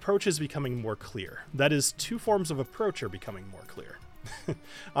your approach is becoming more clear. That is, 2 forms of approach are becoming more clear.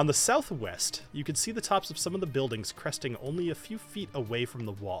 On the southwest, you can see the tops of some of the buildings cresting only a few feet away from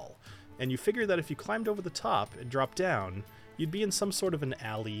the wall. And you figure that if you climbed over the top and dropped down, you'd be in some sort of an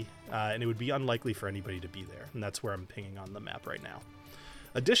alley, and it would be unlikely for anybody to be there. And that's where I'm pinging on the map right now.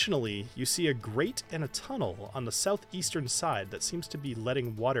 Additionally, you see a grate and a tunnel on the southeastern side that seems to be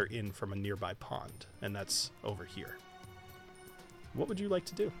letting water in from a nearby pond, and that's over here. What would you like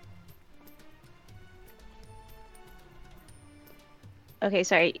to do? Okay,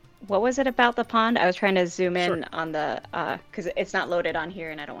 sorry. What was it about the pond? I was trying to zoom in on the, because it's not loaded on here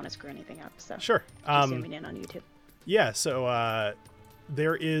and I don't want to screw anything up, so. Sure. Just zooming in on YouTube. Yeah, so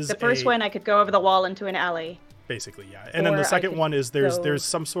there is The first one, I could go over the wall into an alley. basically, yeah. And then Or the I second could one is go- there's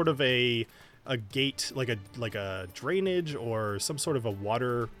some sort of a gate, like a drainage or some sort of a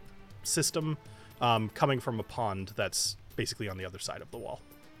water system coming from a pond that's basically on the other side of the wall.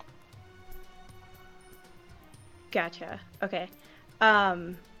 Gotcha. Okay. Oh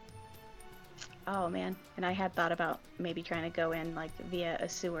man, and I had thought about maybe trying to go in like via a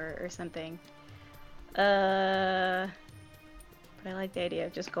sewer or something. But I like the idea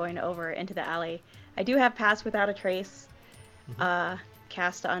of just going over into the alley. I do have Pass Without a Trace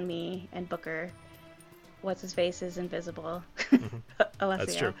cast on me and Booker. What's his face is invisible. Alessio.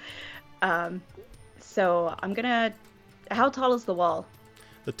 That's true. So I'm gonna. How tall is the wall?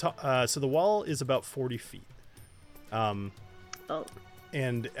 So the wall is about 40 feet. Oh.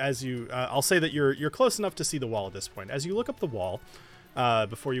 And as you, I'll say that you're close enough to see the wall at this point. As you look up the wall,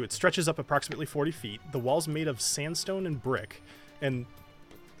 before you, it stretches up approximately 40 feet. The wall's made of sandstone and brick, and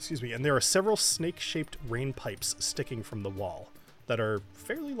there are several snake-shaped rain pipes sticking from the wall that are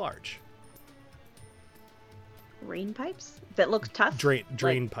fairly large. Rain pipes that look tough. Drain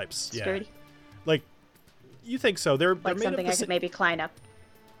Like, pipes, sturdy? yeah. Like, you think so? They're Like made something of I could maybe climb up.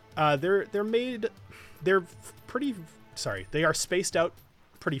 They're pretty. Sorry, they are spaced out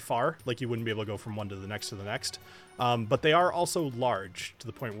pretty far. Like you wouldn't be able to go from one to the next to the next. But they are also large to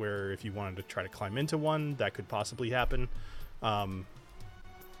the point where if you wanted to try to climb into one, that could possibly happen.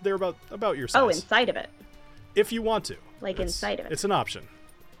 They're about your size. Oh, inside of it. If you want to. Like inside of it. It's an option.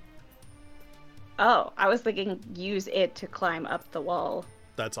 Oh, I was thinking use it to climb up the wall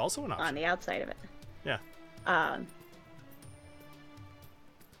That's also an option. on the outside of it. Yeah.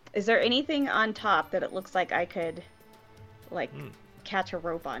 Is there anything on top that it looks like I could, like, Hmm. catch a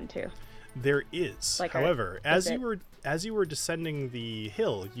rope onto? There is. Like, however, is as you were descending the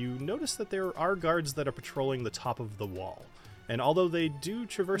hill, you noticed that there are guards that are patrolling the top of the wall. And although they do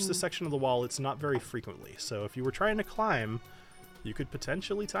traverse the section of the wall, it's not very frequently. So if you were trying to climb, you could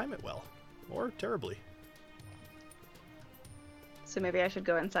potentially time it well. Or terribly. So maybe I should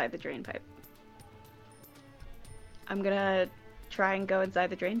go inside the drain pipe. I'm gonna try and go inside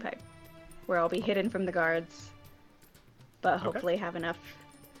the drain pipe, where I'll be hidden from the guards, but hopefully have enough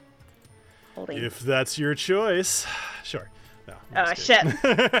holding. If that's your choice. Sure. No, I'm Oh, just shit.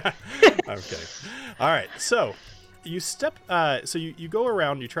 kidding. I'm kidding. All right, so you step, you go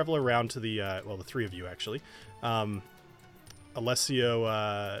around, you travel around to the, the three of you actually.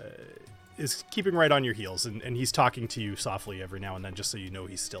 Alessio is keeping right on your heels, and he's talking to you softly every now and then, just so you know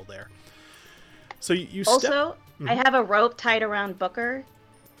he's still there. So you step. Also, I have a rope tied around Booker,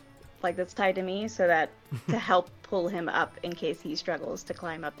 like that's tied to me, so that to help pull him up in case he struggles to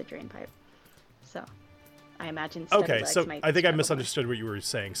climb up the drain pipe. So, I imagine. Okay, so might I think I struggle misunderstood what you were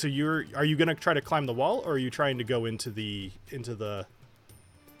saying. So are you going to try to climb the wall, or are you trying to go into the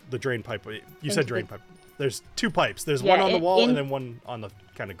drain pipe? You said drain pipe. There's two pipes. There's one on the wall and then one on the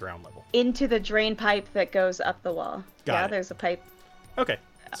kind of ground level. Into the drain pipe that goes up the wall. Got it. There's a pipe. Okay,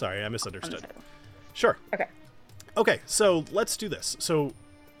 sorry, I On the misunderstood. side. Sure. Okay. Okay, so let's do this. So,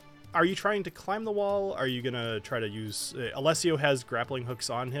 are you trying to climb the wall? Are you going to try to use... Alessio has grappling hooks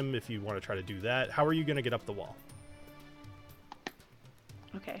on him if you want to try to do that. How are you going to get up the wall?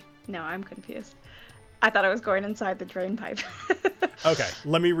 Okay. No, I'm confused. I thought I was going inside the drain pipe. Okay,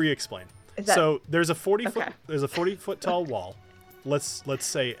 let me re-explain. So, there's a 40-foot tall wall. Let's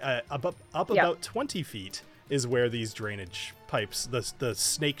say up about 20 feet is where these drainage pipes, the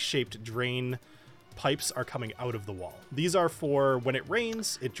snake-shaped drain pipes are coming out of the wall. These are for when it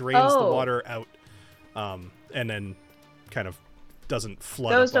rains, it drains the water out, and then kind of doesn't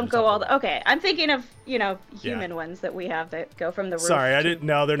flood. Those up on don't go top all of the... Okay, I'm thinking of, human ones that we have that go from the roof. Sorry, I didn't.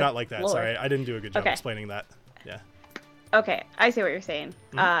 No, they're the not like that. floor. Sorry, I didn't do a good job Okay. explaining that. Yeah. Okay, I see what you're saying.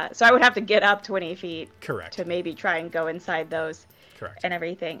 So I would have to get up 20 feet Correct. to maybe try and go inside those Correct. and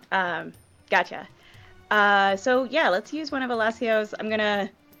everything. Gotcha. So yeah, let's use one of Alessio's. I'm gonna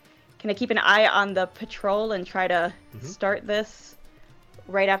keep an eye on the patrol and try to start this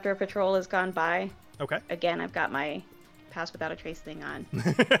right after a patrol has gone by. Okay. Again, I've got my Pass Without a Trace thing on.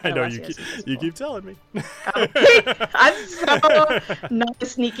 I know Alessio's you invisible. keep telling me. I'm so not a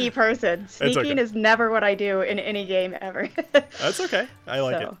sneaky person. Sneaking okay. is never what I do in any game ever. That's okay. I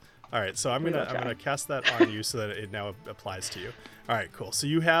like it. So, All right, so I'm we will gonna try. cast that on you so that it now applies to you. All right, cool. So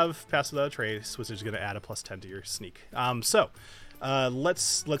you have Pass Without a Trace, which is gonna add a +10 to your sneak.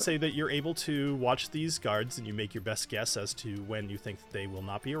 Let's say that you're able to watch these guards and you make your best guess as to when you think they will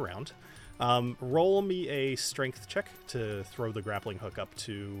not be around. Roll me a strength check to throw the grappling hook up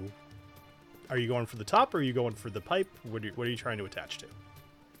to. Are you going for the top or are you going for the pipe? What are you trying to attach to?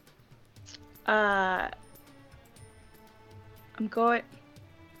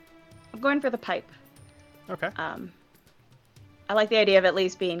 I'm going for the pipe. Okay. I like the idea of at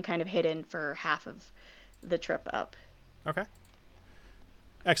least being kind of hidden for half of the trip up. Okay.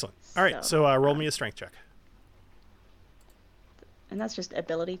 Excellent. All right, so roll me a strength check. And that's just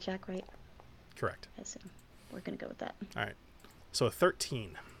ability check, right? Correct. I assume. We're going to go with that. All right. So a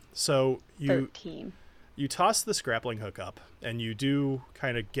 13. So 13. You toss this grappling hook up, and you do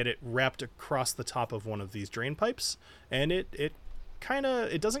kind of get it wrapped across the top of one of these drain pipes, and it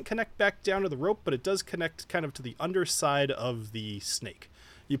doesn't connect back down to the rope, but it does connect kind of to the underside of the snake.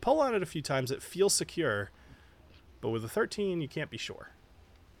 You pull on it a few times, it feels secure, but with a 13, you can't be sure.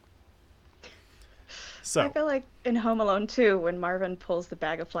 So I feel like in Home Alone 2 when Marvin pulls the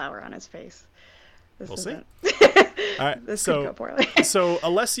bag of flour on his face. We'll see. All right, this so, could go poorly. So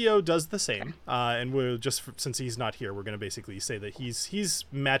Alessio does the same, and we'll just since he's not here, we're going to basically say that he's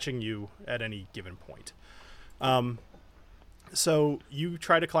matching you at any given point. So you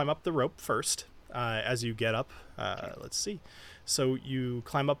try to climb up the rope first. As you get up, let's see. So you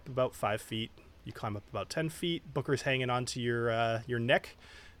climb up about 5 feet. You climb up about 10 feet. Booker's hanging onto your neck.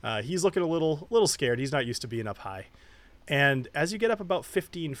 He's looking a little scared. He's not used to being up high. And as you get up about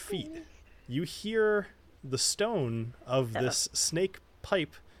 15 feet, you hear the stone of this snake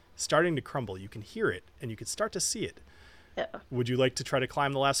pipe starting to crumble. You can hear it, and you can start to see it. Would you like to try to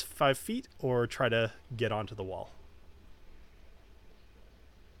climb the last 5 feet or try to get onto the wall?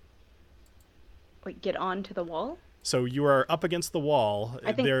 Wait, get onto the wall? So you are up against the wall.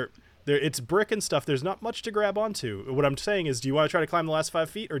 I think... It's brick and stuff. There's not much to grab onto. What I'm saying is, do you want to try to climb the last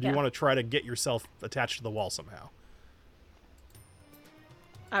 5 feet, or do you want to try to get yourself attached to the wall somehow?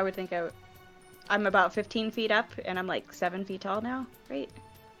 I would think I'm about 15 feet up, and I'm like 7 feet tall now, right?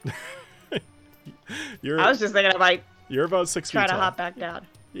 I was just thinking I might you're about 6 feet tall. Try to hop back down.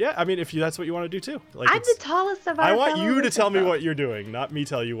 Yeah, I mean, if that's what you want to do too. Like, I'm the tallest of our I want you to tell me what you're doing, not me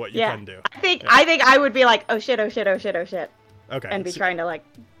tell you what you can do. I think I would be like, oh shit. Okay. And be trying to like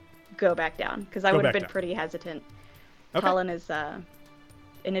go back down, because I would have been pretty hesitant. Okay. Colin is an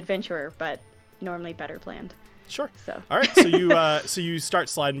adventurer, but normally better planned. Sure. So. All right. So you start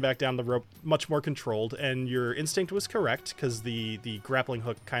sliding back down the rope, much more controlled, and your instinct was correct, because the grappling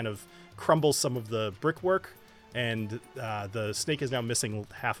hook kind of crumbles some of the brickwork, and the snake is now missing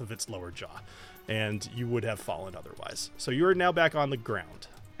half of its lower jaw, and you would have fallen otherwise. So you are now back on the ground.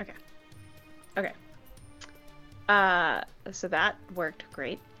 Okay. So that worked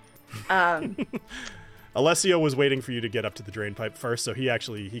great. Alessio was waiting for you to get up to the drain pipe first, so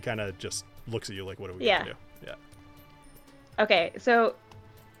he kind of just looks at you like, what are we going to do? Yeah. Okay, so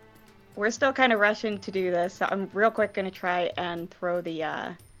we're still kind of rushing to do this, so I'm real quick going to try and throw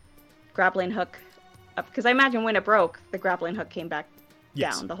the grappling hook up, because I imagine when it broke, the grappling hook came back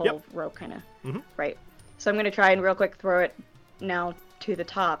down, the whole rope kind of, right? So I'm going to try and real quick throw it now to the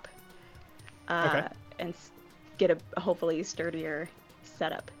top, and get a hopefully sturdier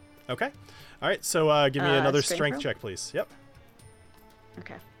setup. Okay. All right, so give me another strength check, please. Yep.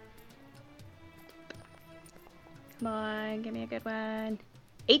 Okay. Come on, give me a good one.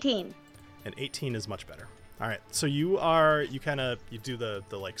 18. And 18 is much better. All right, so you do the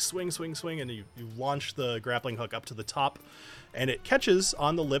like swing, and you launch the grappling hook up to the top, and it catches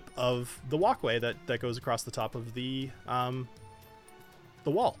on the lip of the walkway that goes across the top of the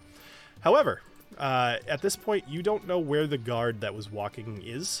wall. However, at this point, you don't know where the guard that was walking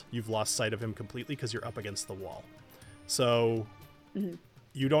is. You've lost sight of him completely because you're up against the wall. So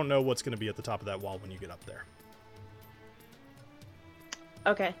you don't know what's going to be at the top of that wall when you get up there.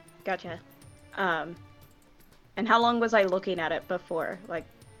 Okay, gotcha. And how long was I looking at it before? Like,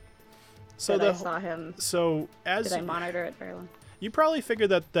 I saw him. So did I monitor it very long? You probably figure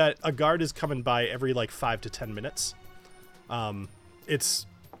that a guard is coming by every like 5 to 10 minutes. It's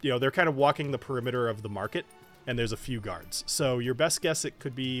they're kind of walking the perimeter of the market, and there's a few guards. So your best guess, it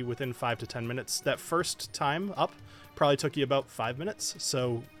could be within 5 to 10 minutes. That first time up probably took you about 5 minutes.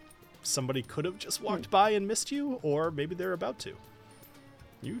 So somebody could have just walked by and missed you, or maybe they're about to.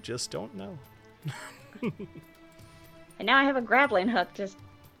 You just don't know. And now I have a grappling hook, just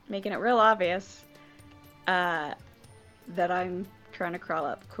making it real obvious that I'm trying to crawl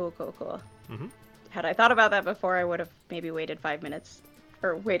up. Cool. Mm-hmm. Had I thought about that before, I would have maybe waited 5 minutes,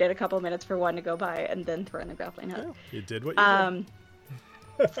 or waited a couple minutes for one to go by and then throw in the grappling hook. Yeah, you did what you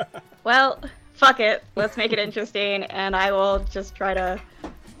did. Well, fuck it. Let's make it interesting, and I will just try to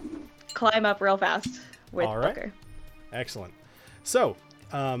climb up real fast with Booker. Excellent. So,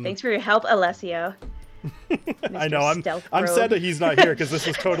 thanks for your help, Alessio. I know. I'm sad that he's not here because this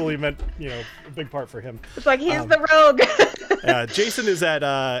was totally meant, a big part for him. It's like he's the rogue. Jason is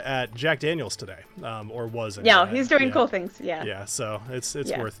at Jack Daniels today, or was. Yeah, he's doing cool things. Yeah. Yeah, so it's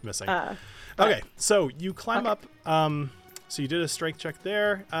worth missing. Okay, so you climb up. So you did a strength check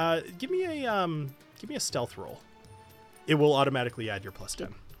there. Give me a stealth roll. It will automatically add your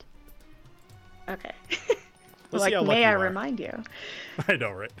 +10. Okay. Let's see how lucky may I you are. remind you? I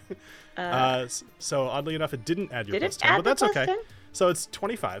know, right? So oddly enough, it didn't add your Did +10, it add but that's the okay. +10? So it's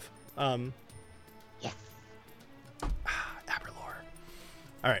 25. Yes. Aberlore.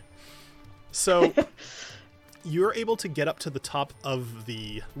 All right. So you're able to get up to the top of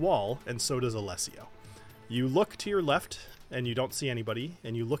the wall, and so does Alessio. You look to your left, and you don't see anybody,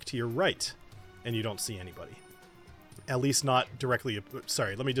 and you look to your right, and you don't see anybody. At least not directly.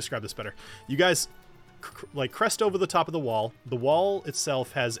 Sorry, let me describe this better. You guys crest over the top of the wall. The wall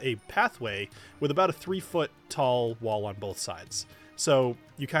itself has a pathway with about a 3-foot tall wall on both sides. So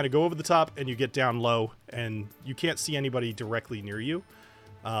you kind of go over the top and you get down low, and you can't see anybody directly near you.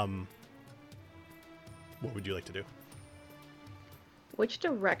 What would you like to do? Which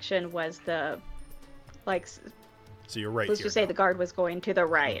direction was the, So you're right. let's here just say now. the guard was going to the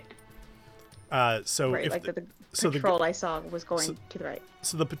right. So Right, if the so the- patrol I saw was going to the right.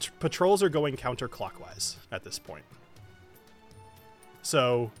 So the patrols are going counterclockwise at this point.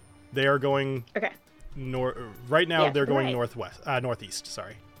 So they are going Okay. right now. Yeah, they're going right. northeast.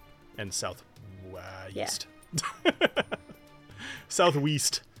 Sorry, and east.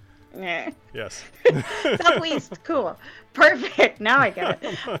 Southwest. Yeah. Yes. Southwest. Cool. Perfect. Now I get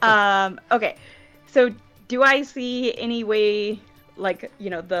it. Okay. So do I see any way,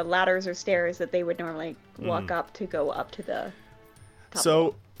 the ladders or stairs that they would normally walk up to go up to the top So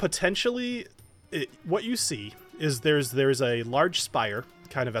wall? potentially, what you see is there's a large spire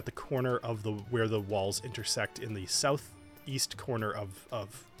kind of at the corner of where the walls intersect in the southeast corner of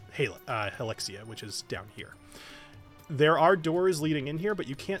Helixia, which is down here. There are doors leading in here, but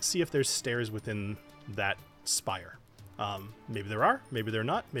you can't see if there's stairs within that spire. Maybe there are, maybe they're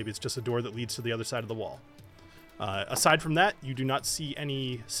not. Maybe it's just a door that leads to the other side of the wall. Aside from that, you do not see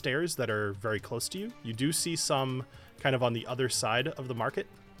any stairs that are very close to you. You do see some kind of on the other side of the market.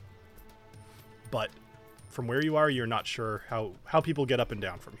 But from where you are, you're not sure how people get up and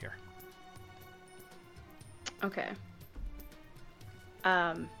down from here. Okay.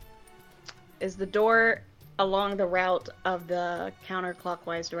 Is the door along the route of the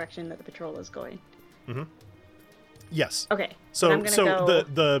counterclockwise direction that the patrol is going? Mm-hmm. Yes. Okay. So then I'm gonna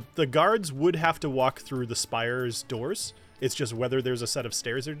go... the guards would have to walk through the spire's doors. It's just whether there's a set of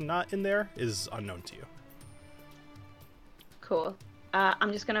stairs or not in there is unknown to you. Cool.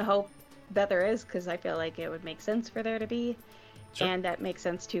 I'm just gonna hope that there is, because I feel like it would make sense for there to be, Sure. and that makes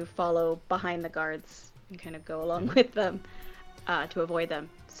sense to follow behind the guards and kind of go along with them to avoid them.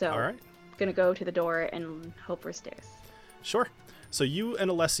 So, All right. gonna go to the door and hope for stairs. Sure. So you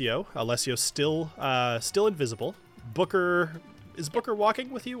and Alessio still invisible. Is Booker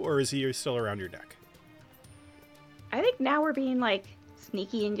walking with you, or is he still around your neck? I think now we're being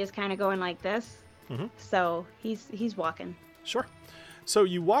sneaky and just kind of going like this. Mm-hmm. So he's walking. Sure. So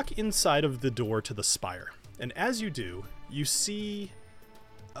you walk inside of the door to the spire, and as you do, you see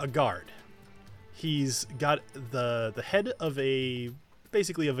a guard. He's got the head of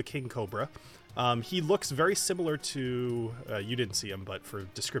basically of a king cobra. He looks very similar to, you didn't see him, but for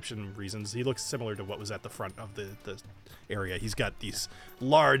description reasons, he looks similar to what was at the front of the area. He's got these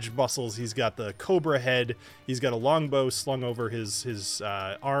large muscles. He's got the cobra head. He's got a longbow slung over his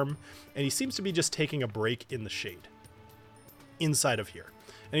arm, and he seems to be just taking a break in the shade inside of here.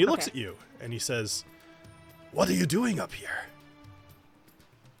 And he looks at you, and he says, "What are you doing up here?"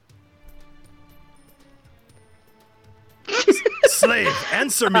 Slave,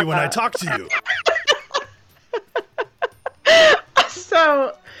 answer me when I talk to you.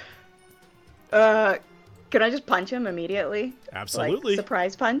 So, can I just punch him immediately? Absolutely.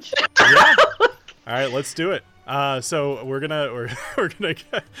 Surprise punch. Yeah. All right, let's do it. So we're gonna let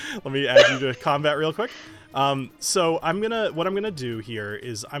me add you to combat real quick. So what I'm gonna do here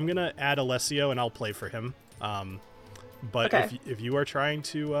is I'm gonna add Alessio and I'll play for him. But if you are trying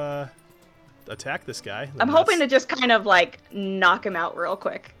to attack this guy, I'm hoping to just kind of knock him out real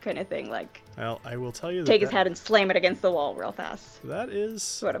quick, kind of thing. Well, I will tell you take his head and slam it against the wall real fast. That is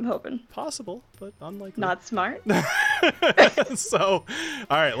That's what I'm hoping. possible, but unlikely. Not smart. So,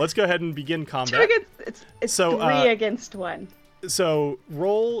 all right, let's go ahead and begin combat. It's So, 3 against 1. So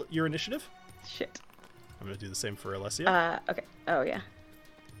roll your initiative. Shit. I'm gonna do the same for Alessio. Okay. Oh yeah.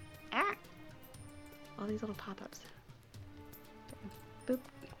 Ah. All these little pop-ups. Boop.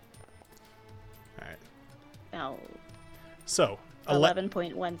 All right. Oh, So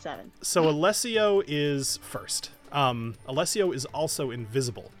 11.17. So Alessio is first. Alessio is also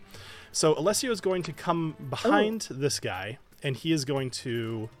invisible. So Alessio is going to come behind this guy, and he is going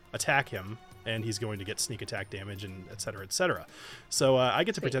to attack him, and he's going to get sneak attack damage, and et cetera, et cetera. So I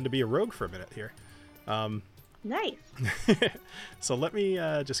get to pretend to be a rogue for a minute here. Nice. So let me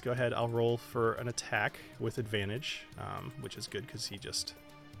just go ahead. I'll roll for an attack with advantage, which is good because he just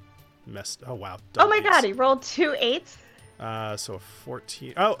messed. Oh, wow. Oh my god, he rolled 2 8s. So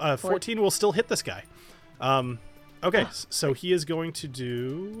 14. 14 will still hit this guy. Okay, so he is going to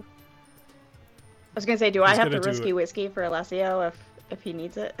do... I was going to say, do I have to risky whiskey for Alessio if he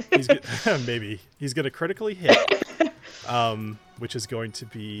needs it? Maybe. He's going to critically hit, which is going to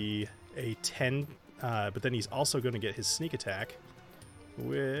be a 10, but then he's also going to get his sneak attack,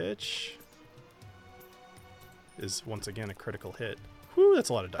 which is once again a critical hit. Whew, that's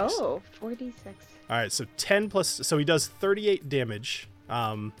a lot of dice. Oh, 46. All right, so 10 plus, so he does 38 damage.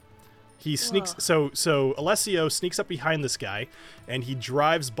 He sneaks, so Alessio sneaks up behind this guy, and he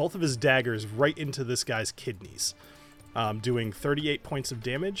drives both of his daggers right into this guy's kidneys, doing 38 points of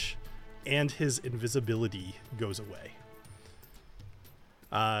damage, and his invisibility goes away.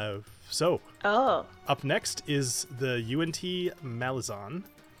 Up next is the UNT Malazan.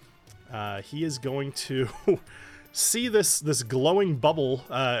 He is going to see this glowing bubble,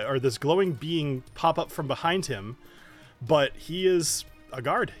 or this glowing being pop up from behind him, but he is a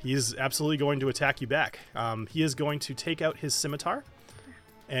guard. He's absolutely going to attack you back. He is going to take out his scimitar,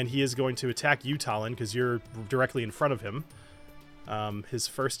 and he is going to attack you, Talon, because you're directly in front of him. His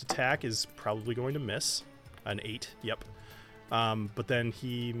first attack is probably going to miss. An 8, yep. But then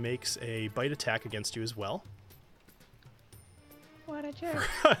he makes a bite attack against you as well. What a jerk.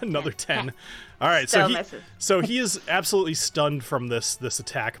 Another 10. All right, so he is absolutely stunned from this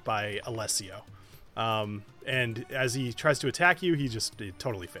attack by Alessio. And as he tries to attack you, he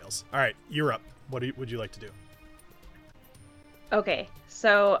totally fails. All right, you're up. What would you like to do? Okay,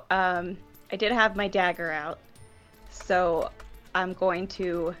 so I did have my dagger out, so I'm going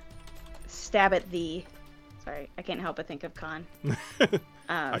to stab at thee. Sorry, I can't help but think of Khan.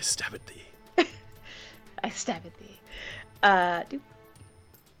 I stab at thee. I stab at thee.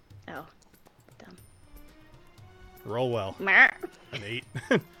 Oh, dumb. Roll well. Meh. An 8.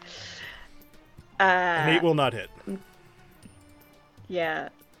 An 8 will not hit. Yeah.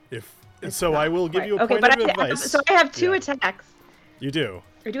 I will give you a point of advice. So I have 2 attacks. You do.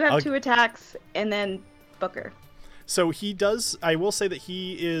 I do have 2 attacks, and then Booker. So he does. I will say that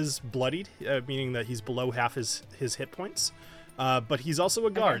he is bloodied, meaning that he's below half his hit points. But he's also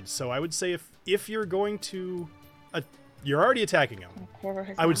a guard. Okay. So I would say if you're going to, you're already attacking him.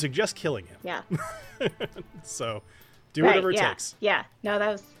 I would suggest killing him. Yeah. So do whatever it takes. Yeah. No,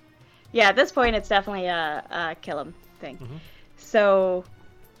 that was. Yeah, at this point, it's definitely a kill him thing. Mm-hmm. So,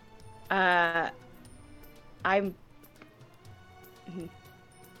 I'm...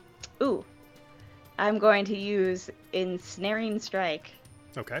 I'm going to use Ensnaring Strike.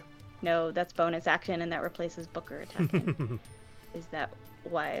 Okay. No, that's bonus action, and that replaces Booker attacking. Is that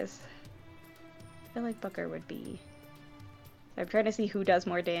wise? I feel like Booker would be... I'm trying to see who does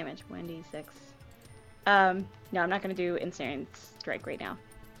more damage. 1d6. No, I'm not going to do Ensnaring Strike right now.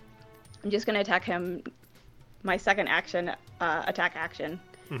 I'm just going to attack him, my second action, attack action,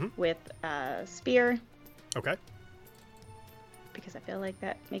 with Spear. Okay. Because I feel like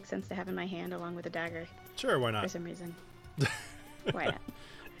that makes sense to have in my hand along with a dagger. Sure, why not? For some reason. Why not?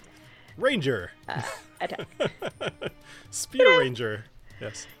 Ranger. Attack. Spear Ranger.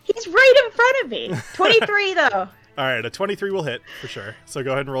 Yes. He's right in front of me. 23, though. All right, a 23 will hit, for sure. So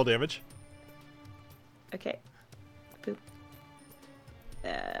go ahead and roll damage. Okay. Boop.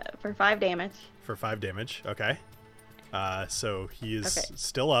 For 5 damage. For 5 damage, okay. So he is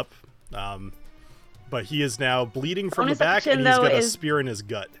still up, but he is now bleeding from the back, and he's got a spear in his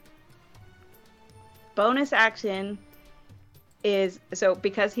gut. Bonus action is, so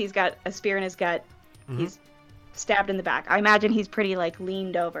because he's got a spear in his gut, he's stabbed in the back. I imagine he's pretty,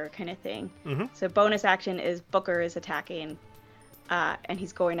 leaned over kind of thing. So bonus action is Booker is attacking, and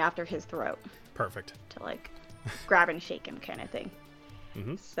he's going after his throat. Perfect. To, grab and shake him kind of thing.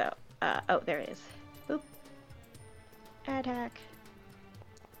 So, there it is. Boop. Attack.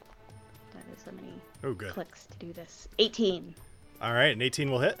 That is so many clicks to do this. 18. All right, an 18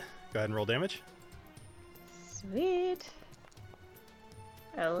 will hit. Go ahead and roll damage. Sweet.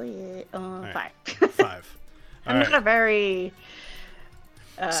 Oh, yeah. 5. 5. I'm not a very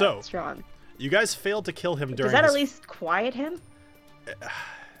strong. You guys failed to kill him during. Does that at least quiet him?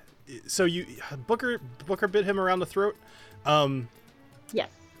 So Booker bit him around the throat. Yes.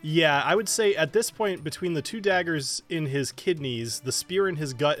 Yeah, I would say at this point, between the 2 daggers in his kidneys, the spear in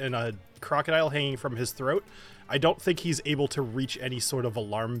his gut, and a crocodile hanging from his throat, I don't think he's able to reach any sort of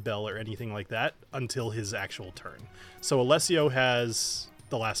alarm bell or anything like that until his actual turn. So Alessio has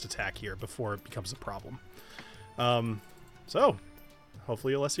the last attack here before it becomes a problem. So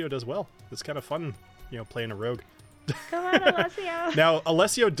hopefully Alessio does well. It's kind of fun, playing a rogue. Come on, Alessio. Now,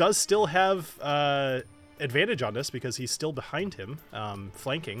 Alessio does still have advantage on this because he's still behind him,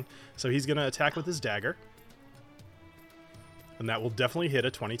 flanking. So he's going to attack with his dagger. And that will definitely hit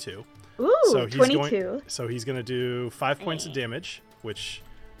a 22. Ooh, so he's 22. So he's going to do 5 points of damage, which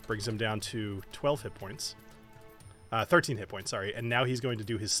brings him down to 12 hit points. 13 hit points, sorry. And now he's going to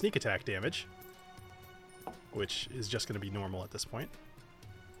do his sneak attack damage, which is just going to be normal at this point.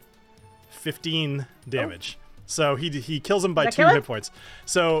 15 damage. So he kills him by 2 hit points.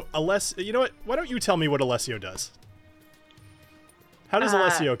 So you know what? Why don't you tell me what Alessio does? How does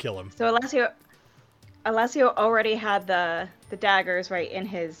Alessio kill him? So Alessio already had the daggers right in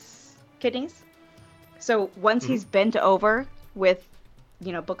his kidneys. So once he's bent over with,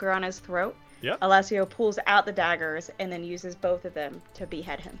 Booker on his throat, Alessio pulls out the daggers and then uses both of them to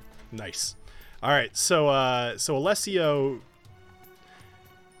behead him. Nice. All right. So Alessio,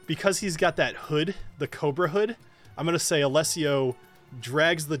 because he's got that hood, the Cobra hood, I'm going to say Alessio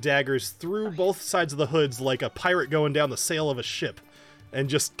drags the daggers through both sides of the hoods like a pirate going down the sail of a ship, and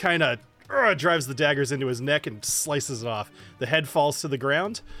just kind of drives the daggers into his neck and slices it off. The head falls to the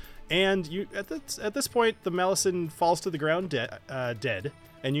ground, and at this point, the Malison falls to the ground dead,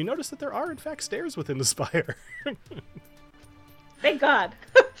 and you notice that there are, in fact, stairs within the spire. Thank God.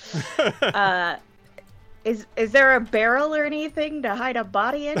 Is there a barrel or anything to hide a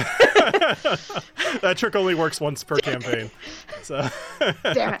body in? That trick only works once per campaign. So.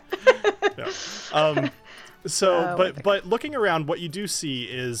 Damn it. Yeah. But looking around, what you do see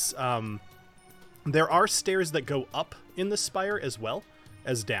is there are stairs that go up in the spire as well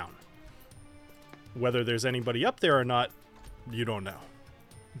as down. Whether there's anybody up there or not, you don't know.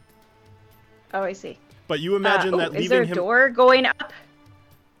 Oh, I see. But you imagine that leaving him... Is there a door going up?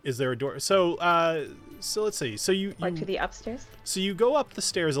 Is there a door? So let's see. So you to the upstairs? So you go up the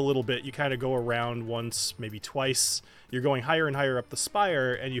stairs a little bit. You kind of go around once, maybe twice. You're going higher and higher up the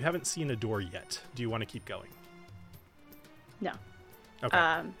spire, and you haven't seen a door yet. Do you want to keep going? No. Okay.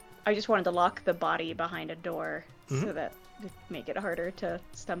 I just wanted to lock the body behind a door so that it'd make it harder to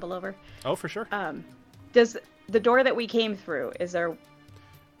stumble over. Oh, for sure. Does the door that we came through, is there...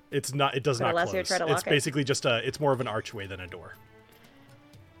 It's not. It does not close. Try to lock it's basically just it's more of an archway than a door.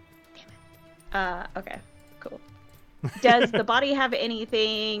 Okay, cool. Does the body have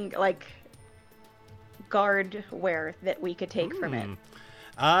anything like guard wear that we could take from it?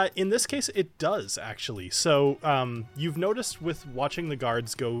 In this case, it does actually. So you've noticed with watching the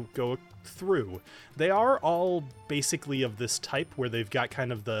guards go through, they are all basically of this type where they've got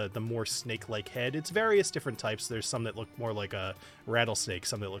kind of the more snake-like head. It's various different types. There's some that look more like a rattlesnake,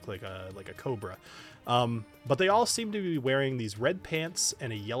 some that look like a cobra. But they all seem to be wearing these red pants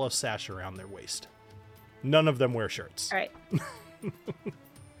and a yellow sash around their waist. None of them wear shirts. All right.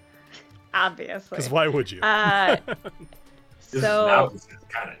 Obviously. Because why would you? This is now this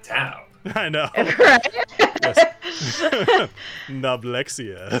kind of town. I know. Right?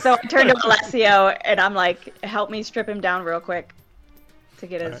 Noblexia. So I turn to Alessio and I'm like, help me strip him down real quick to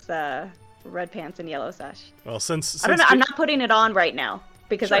get his red pants and yellow sash. Well, since I don't know, I'm not putting it on right now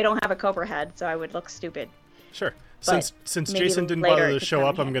because Sure. I don't have a cobra head, so I would look stupid. Sure. But Since maybe Jason didn't later bother it to could show come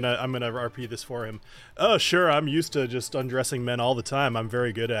up, in I'm gonna RP this for him. Oh, sure, I'm used to just undressing men all the time. I'm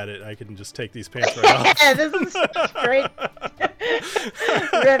very good at it. I can just take these pants right off. This is great.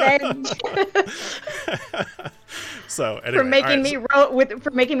 Revenge. So anyway,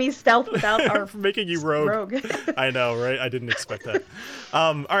 for making me stealth without our for making you rogue. I know, right? I didn't expect that.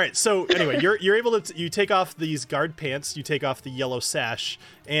 All right. So anyway, you're able to you take off these guard pants, you take off the yellow sash,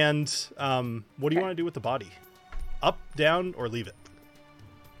 and what do you want to do with the body? Up, down, or leave it?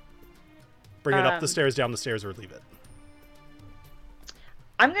 Bring it up the stairs, down the stairs, or leave it?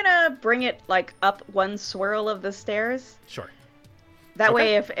 I'm gonna bring it like up one swirl of the stairs. Sure. That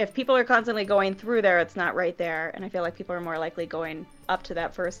way, if people are constantly going through there, it's not right there, and I feel like people are more likely going up to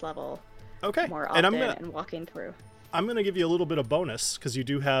that first level. Okay. More often and walking through. I'm gonna give you a little bit of bonus because you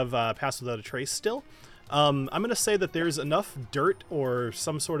do have Pass Without a Trace still. I'm gonna say that there's enough dirt or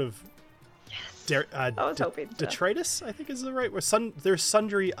some sort of I was hoping so. detritus, I think is the right word. There's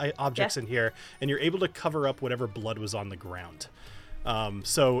sundry objects in here, and you're able to cover up whatever blood was on the ground.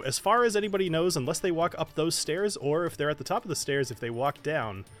 So as far as anybody knows, unless they walk up those stairs, or if they're at the top of the stairs, if they walk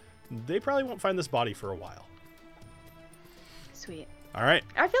down, they probably won't find this body for a while. Sweet. All right.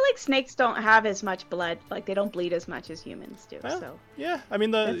 I feel like snakes don't have as much blood. Like, they don't bleed as much as humans do. Well, so yeah, I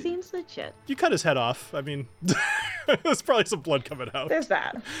mean, that seems legit. you cut his head off. I mean, there's probably some blood coming out. There's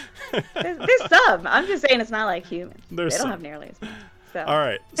that. There's some. I'm just saying it's not like humans. They don't some. have nearly as much. So. All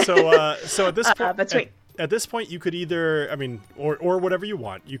right. So at this point, but sweet. At this point, you could either, I mean, or whatever you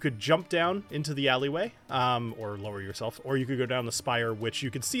want. You could jump down into the alleyway, or lower yourself, or you could go down the spire, which you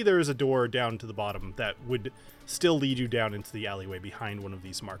can see there is a door down to the bottom that would still lead you down into the alleyway behind one of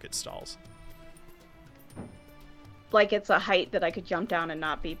these market stalls. Like it's a height that I could jump down and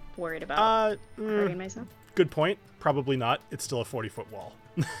not be worried about hurting myself? Good point. Probably not. It's still a 40-foot wall.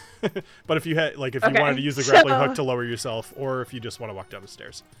 But if you had, like, if you wanted to use the grappling hook to lower yourself, or if you just want to walk down the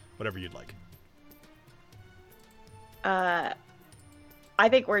stairs, whatever you'd like. I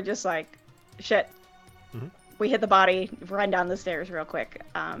think we're just like, shit. Mm-hmm. We hit the body, run down the stairs real quick,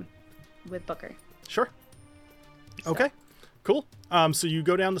 with Booker. Sure. So. Okay, cool. So you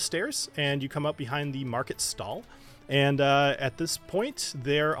go down the stairs and you come up behind the market stall. And at this point,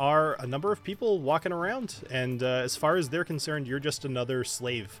 there are a number of people walking around. And as far as they're concerned, you're just another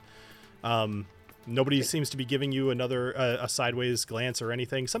slave. Nobody seems to be giving you a sideways glance or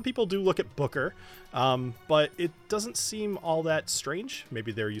anything. Some people do look at Booker, but it doesn't seem all that strange.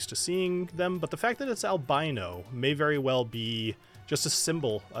 Maybe they're used to seeing them, but the fact that it's albino may very well be just a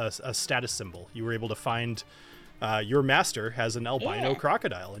symbol, a status symbol. You were able to find your master has an albino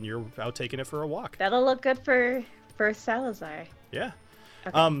crocodile, and you're out taking it for a walk. That'll look good for Salazar. Yeah.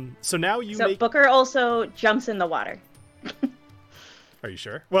 Okay. So now Booker also jumps in the water. Are you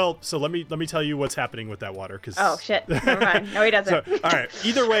sure? Well, so let me tell you what's happening with that water. Oh shit! Never mind. No, he doesn't. So, all right.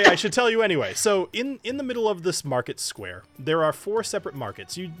 Either way, I should tell you anyway. So in the middle of this market square, there are 4 separate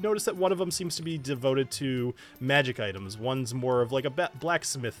markets. You notice that one of them seems to be devoted to magic items. One's more of like a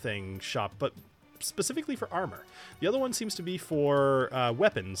blacksmithing shop, but specifically for armor. The other one seems to be for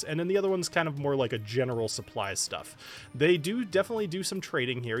weapons, and then the other one's kind of more like a general supply stuff. They definitely do some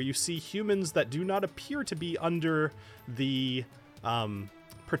trading here. You see humans that do not appear to be under the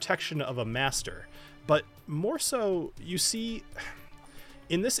protection of a master, but more so you see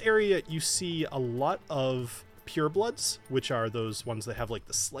in this area you see a lot of purebloods, which are those ones that have like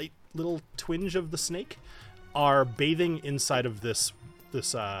the slight little twinge of the snake, are bathing inside of this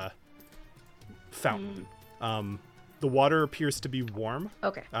fountain. The water appears to be warm.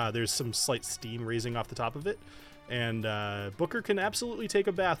 Okay. There's some slight steam raising off the top of it, and Booker can absolutely take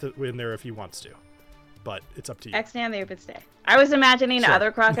a bath in there if he wants to. But it's up to you. Extend the open stay. I was imagining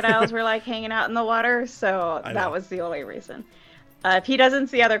other crocodiles were like hanging out in the water, so that was the only reason. If he doesn't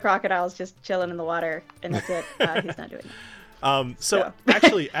see other crocodiles just chilling in the water and that's it, he's not doing it. So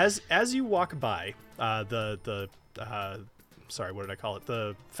actually, as you walk by the sorry, what did I call it?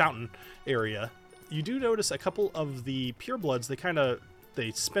 The fountain area, you do notice a couple of the purebloods.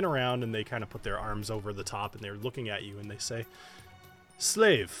 They spin around and they kind of put their arms over the top and they're looking at you and they say,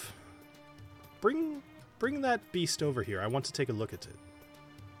 "Slave, bring that beast over here. I want to take a look at it."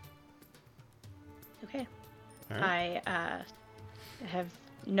 Okay. All right. I have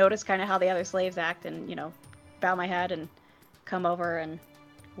noticed kind of how the other slaves act and, bow my head and come over and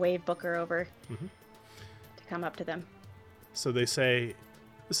wave Booker over to come up to them. So they say,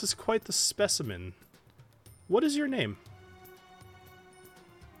 "This is quite the specimen. What is your name?"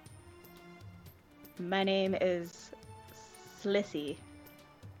 My name is Slissy.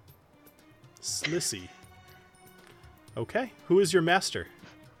 Slissy. Okay. Who is your master?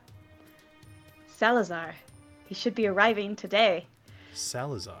 Salazar. He should be arriving today.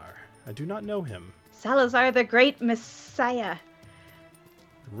 Salazar. I do not know him. Salazar, the great Messiah.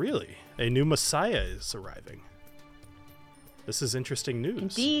 Really? A new Messiah is arriving. This is interesting news.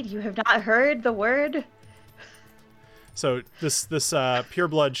 Indeed, you have not heard the word? So this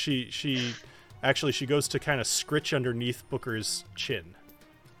pureblood, she goes to kind of scritch underneath Booker's chin.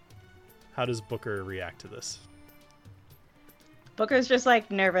 How does Booker react to this? Booker's just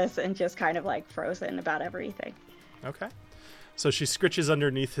like nervous and just kind of like frozen about everything. Okay. So she scritches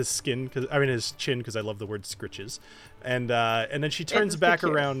underneath his his chin, because I love the word scritches, and then she turns back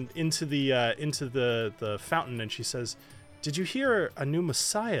around into the fountain and she says, "Did you hear a new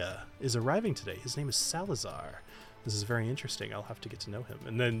Messiah is arriving today? His name is Salazar. This is very interesting. I'll have to get to know him."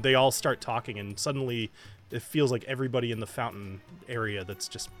 And then they all start talking, and suddenly it feels like everybody in the fountain area that's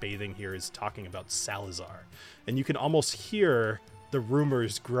just bathing here is talking about Salazar. And you can almost hear the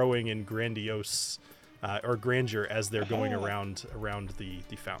rumors growing in grandiose or grandeur as they're going around the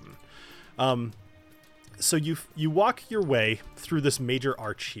fountain. So you walk your way through this major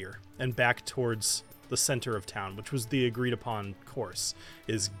arch here and back towards the center of town, which was the agreed upon course,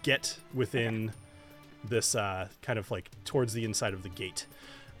 is get within this kind of like towards the inside of the gate.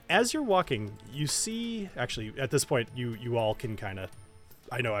 As you're walking, you see, actually, at this point, you all can kind of,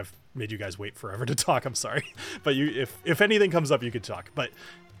 I know I've made you guys wait forever to talk, I'm sorry, but if anything comes up, you could talk. But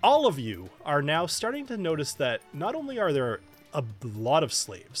all of you are now starting to notice that not only are there a lot of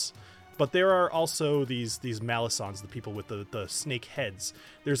slaves, but there are also these Malisons, the people with the snake heads.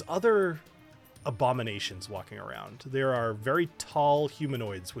 There's other abominations walking around. There are very tall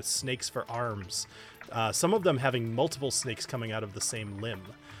humanoids with snakes for arms, some of them having multiple snakes coming out of the same limb.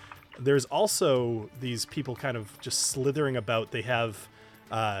 There's also these people kind of just slithering about. They have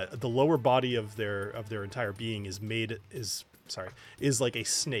the lower body of their entire being is like a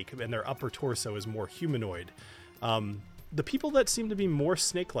snake, and their upper torso is more humanoid. The people that seem to be more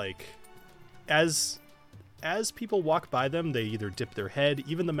snake-like, as people walk by them, they either dip their head,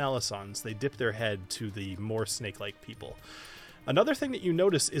 even the Malisons, they dip their head to the more snake-like people. Another thing that you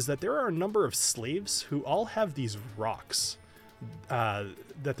notice is that there are a number of slaves who all have these rocks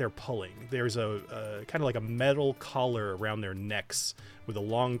that they're pulling. There's a kind of like a metal collar around their necks with a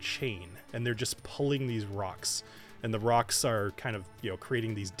long chain, and they're just pulling these rocks. And the rocks are kind of,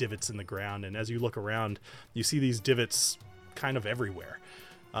 creating these divots in the ground. And as you look around, you see these divots kind of everywhere.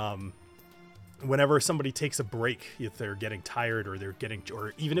 Whenever somebody takes a break, if they're getting tired or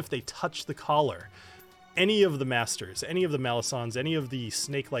or even if they touch the collar, any of the masters, any of the Malisons, any of the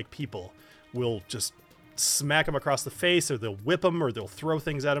snake-like people will just smack them across the face, or they'll whip them, or they'll throw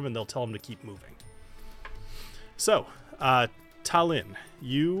things at them, and they'll tell them to keep moving. So, Talin,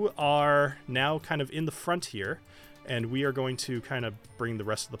 you are now kind of in the front here, and we are going to kind of bring the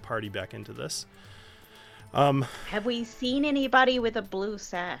rest of the party back into this. Have we seen anybody with a blue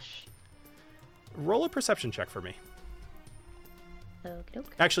sash? Roll a perception check for me. Okay.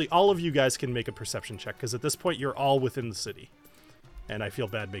 Actually, all of you guys can make a perception check, because at this point you're all within the city. And I feel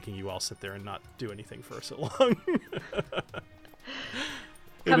bad making you all sit there and not do anything for so long.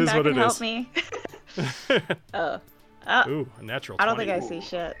 Come back and help me. Ooh, a natural 20. I don't think I see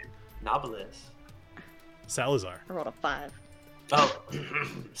shit. Nobilis. Salazar. I rolled a 5. Oh,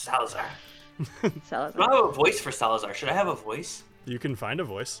 Salazar. Salazar. Do I have a voice for Salazar? Should I have a voice? You can find a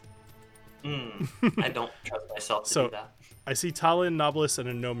voice. I don't trust myself to do that. I see Talin, Nobilis, and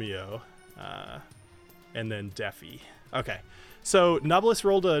Anomio, and then Daffy. Okay. So Nobilis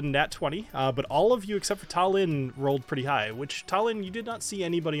rolled a nat 20, but all of you except for Talin rolled pretty high, which, Talin, you did not see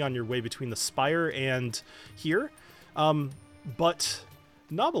anybody on your way between the spire and here. But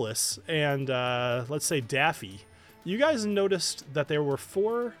Nobilis and, let's say, Daffy, you guys noticed that there were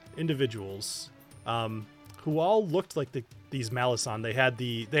 4 individuals who all looked like these Malison. They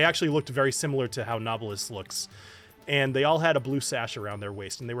actually looked very similar to how Nobilis looks, and they all had a blue sash around their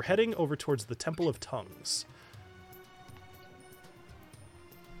waist, and they were heading over towards the Temple of Tongues.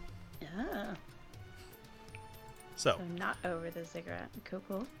 So not over the ziggurat.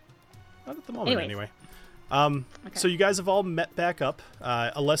 Cool. Not at the moment, anyway. Okay. So you guys have all met back up.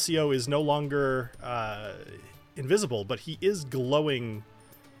 Alessio is no longer invisible, but he is glowing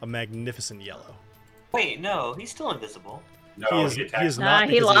a magnificent yellow. Wait, no, he's still invisible. No, he is not.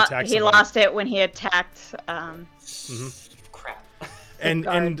 He lost it when he attacked. Crap.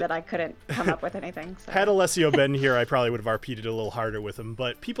 And that I couldn't come up with anything. So. Had Alessio been here, I probably would have RP'd it a little harder with him.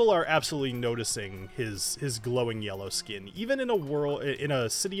 But people are absolutely noticing his glowing yellow skin. Even in a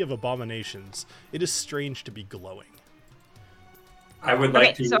city of abominations, it is strange to be glowing. I would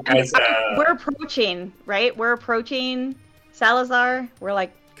like to. So we're approaching, right? We're approaching Salazar. We're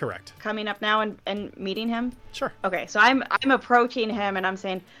like correct coming up now and meeting him. Sure. Okay, so I'm approaching him and I'm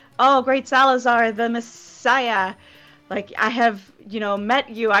saying, "Oh, great Salazar, the Messiah! Like I have, met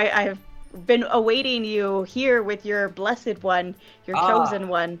you. I have been awaiting you here with your blessed one, your chosen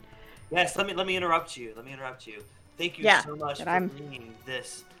one." Yes. Let me interrupt you. Thank you so much for bringing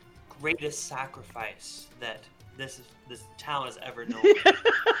this greatest sacrifice that this town has ever known.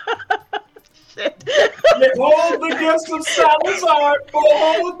 Shit. Behold the gifts of Salazar!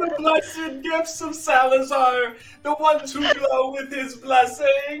 Behold the blessed gifts of Salazar! The ones who glow with his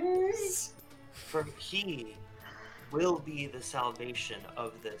blessings! For he will be the salvation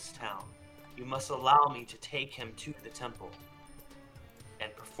of this town. You must allow me to take him to the temple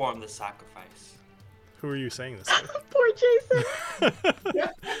and perform the sacrifice. Who are you saying this to? Poor Jason.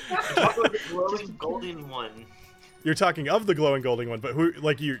 Talk about the glowing golden one. You're talking of the glowing golden one, but who?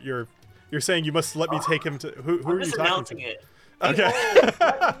 Like you're saying you must let me take him to. Who are you talking to? It. Okay.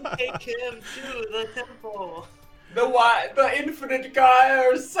 Let me take him to the temple. The infinite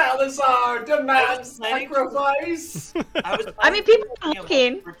God, Salazar, demands sacrifice. People are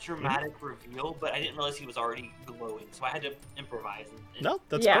looking. For dramatic reveal, but I didn't realize he was already glowing, so I had to improvise. No,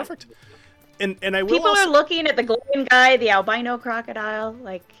 that's perfect. and I will People also... are looking at the glowing guy, the albino crocodile.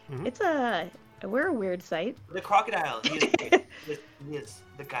 Like, we're a weird sight. The crocodile, he is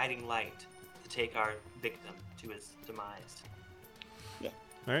the guiding light to take our victim to his demise.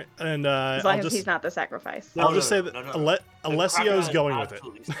 All right, and As long as he's not the sacrifice. I'll just say that Alessio's going with it.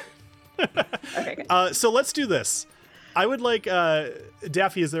 Okay, good. So let's do this. I would like,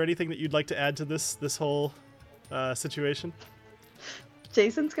 Daffy, is there anything that you'd like to add to this whole situation?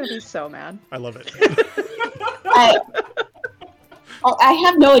 Jason's gonna be so mad. I love it. I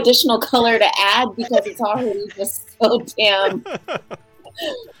have no additional color to add because it's already just so damn.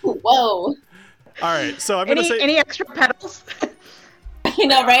 Whoa. All right, so I'm gonna say any extra petals. I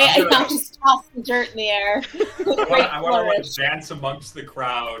know, right? I'll just toss the dirt in the air. I want to dance amongst the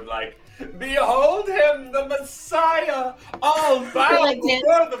crowd, like, behold him, the Messiah! All bow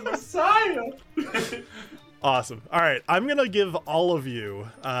before the Messiah! Awesome. All right, I'm gonna give all of you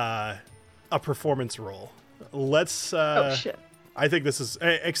a performance roll. Let's. Oh shit! I think this is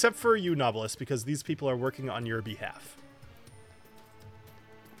except for you, Novelist, because these people are working on your behalf.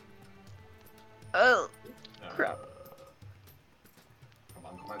 Oh, crap!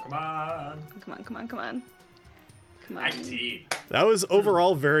 Come on. Come on. 19. That was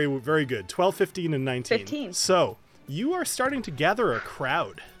overall very, very good. 12, 15, and 19. 15. So you are starting to gather a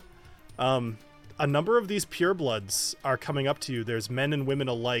crowd. A number of these purebloods are coming up to you. There's men and women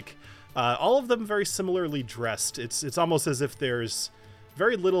alike. All of them very similarly dressed. It's almost as if there's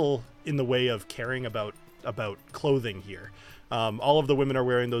very little in the way of caring about clothing here. All of the women are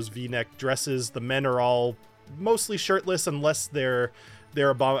wearing those V-neck dresses. The men are all mostly shirtless, unless their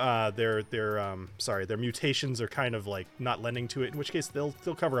mutations are kind of like not lending to it, in which case they'll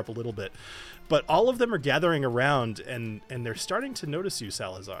cover up a little bit. But all of them are gathering around, and they're starting to notice you,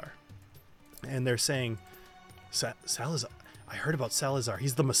 Salazar. And they're saying, Salazar, I heard about Salazar.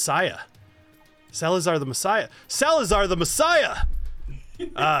 He's the Messiah. Salazar the Messiah. Salazar the Messiah!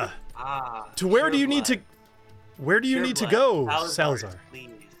 To where do you need to... Where do you need to go, Salazar? Please.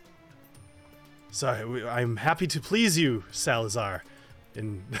 Sorry, I'm happy to please you, Salazar.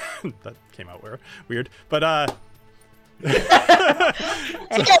 And that came out weird. But so,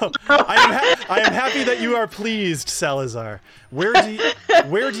 I am happy that you are pleased, Salazar. Where do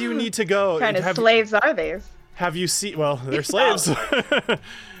you need to go? What kind of slaves are these? Have you seen? Well, they're slaves.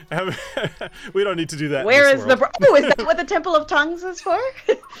 We don't need to do that. Where is the? Oh, is that what the Temple of Tongues is for?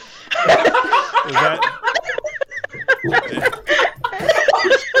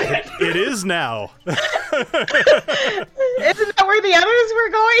 It is now. Isn't that where the others were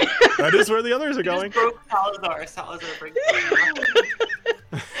going? That is where the others are going. Just broke Salazar brings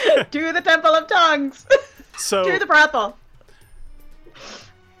To the Temple of Tongues. So to the brothel.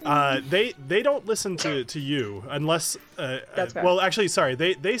 They don't listen to you unless That's fair. well, actually, sorry.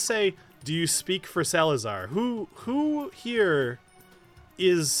 They say, "Do you speak for Salazar?" Who here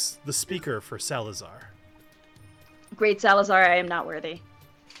is the speaker for Salazar? Great Salazar, I am not worthy.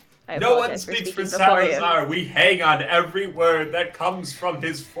 No one speaks for Salazar. We hang on every word that comes from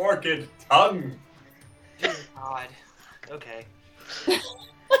his forked tongue. Dear God. Okay.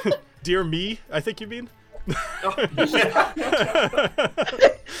 Dear me, I think you mean?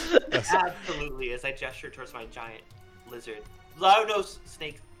 Absolutely, as I gesture towards my giant lizard. Loud-nosed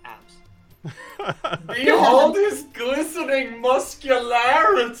snake abs. Behold his glistening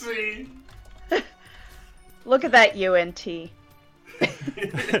muscularity! Look at that UNT. Look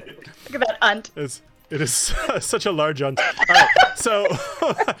at that unt. It is such a large unt. All right, so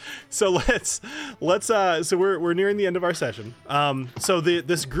so we're nearing the end of our session. So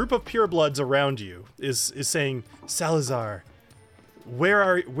this group of purebloods around you is saying, Salazar,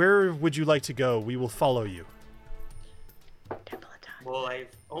 where would you like to go? We will follow you. Temple of Tongues. Well, I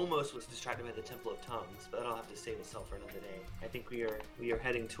almost was distracted by the Temple of Tongues, but I'll have to save itself for another day. I think we are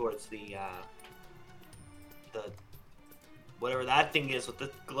heading towards the whatever that thing is with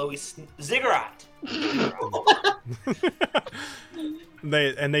the glowy ziggurat.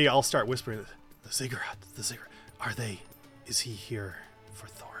 They all start whispering, the ziggurat. Is he here for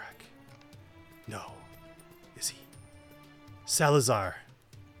Thorak? No. Is he? Salazar.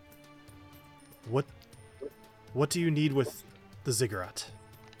 What do you need with the ziggurat?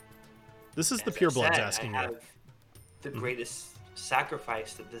 This is the purebloods asking I you. have the greatest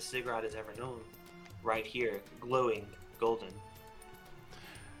sacrifice that this ziggurat has ever known. Right here, glowing golden.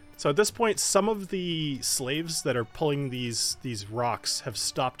 So at this point, some of the slaves that are pulling these rocks have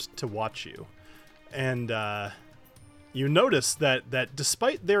stopped to watch you. And you notice that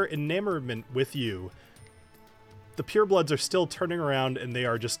despite their enamorment with you, the purebloods are still turning around and they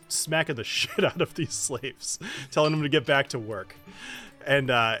are just smacking the shit out of these slaves, telling them to get back to work. And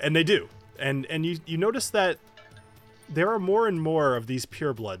they do. and you notice that there are more and more of these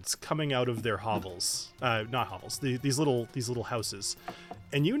purebloods coming out of their hovels, not hovels, these little houses,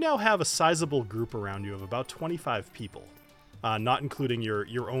 and you now have a sizable group around you of about 25 people, not including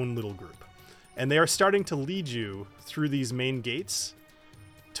your own little group, and they are starting to lead you through these main gates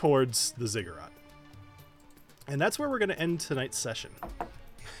towards the ziggurat, and that's where we're going to end tonight's session.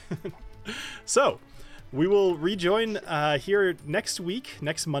 So we will rejoin here next week,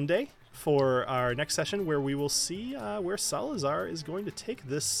 next Monday, for our next session, where we will see where Salazar is going to take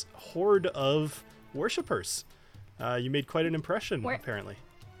this horde of worshippers. You made quite an impression, apparently.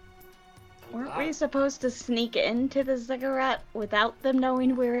 Weren't we supposed to sneak into the ziggurat without them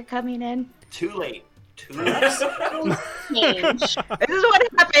knowing we were coming in? Too late. This is what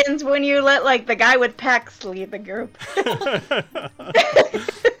happens when you let, like, the guy with pecs lead the group.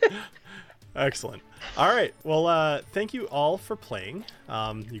 Excellent. All right. Well, thank you all for playing.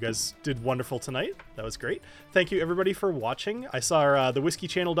 You guys did wonderful tonight. That was great. Thank you, everybody, for watching. I saw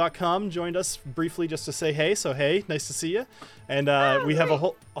thewhiskeychannel.com joined us briefly just to say hey. So, hey, nice to see you. And we have a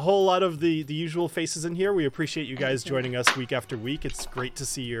whole lot of the usual faces in here. We appreciate you guys joining us week after week. It's great to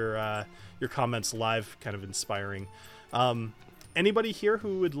see your comments live, kind of inspiring. Anybody here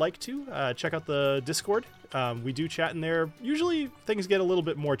who would like to check out the Discord? We do chat in there. Usually things get a little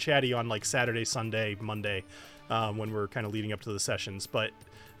bit more chatty on like Saturday, Sunday, Monday, when we're kind of leading up to the sessions. But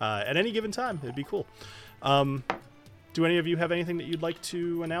at any given time, it'd be cool. Do any of you have anything that you'd like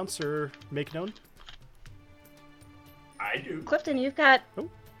to announce or make known? I do. Clifton, you've got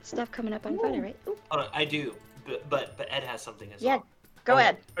stuff coming up on Friday, right? Ooh. I do, but Ed has something as Yeah. well. Go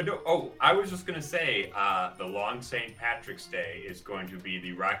ahead. I was just going to say, the long St. Patrick's Day is going to be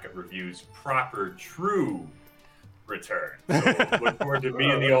the Rocket Review's proper, true return. So look forward to me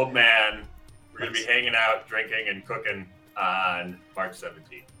and the old man. We're going to be hanging out, drinking, and cooking on March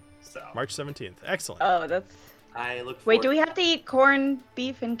 17th. So March 17th. Excellent. Oh, that's... I look forward. Wait, do we have to eat corn,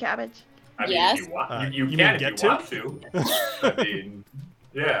 beef, and cabbage? I mean, Yes. if you want, you you can mean if get you want to. I mean,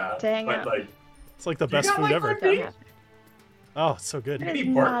 yeah. Dang but it. like, It's like the Do you best not food like ever. corned beef? Oh, it's so good. You It's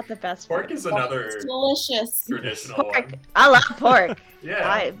eat pork? not the best Pork food. is another It's delicious. traditional Pork. one. I love pork.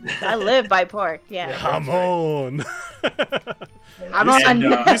 Yeah. I live by pork. Yeah. Come on. I'm And,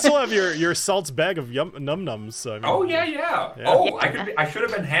 on. You still have your salt's bag of num-nums. So, I mean, Oh yeah. Yeah. Oh, I should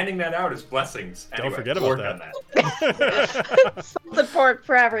have been handing that out as blessings. Don't Anyway, forget about pork that. on that. Salted pork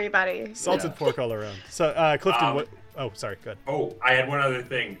for everybody. Salted pork all around. So, Clifton, what? Oh, sorry. Go ahead. Oh, I had one other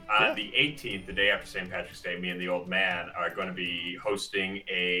thing. Yeah. The 18th, the day after St. Patrick's Day, me and the old man are going to be hosting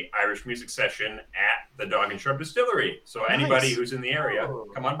a Irish music session at the Dog and Shrub Distillery. So anybody Nice. who's in the area, Oh.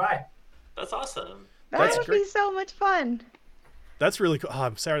 come on by. That's awesome. That That's would great. be so much fun. That's really cool. Oh,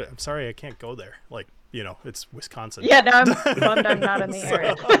 I'm sorry. I can't go there. Like, it's Wisconsin. Yeah, no, I'm bummed I'm not in the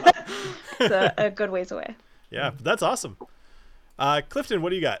area. It's a good ways away. Yeah, but that's awesome. Clifton, what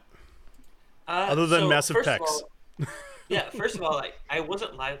do you got? Other than So, massive first of pecs. all- yeah, first of all, I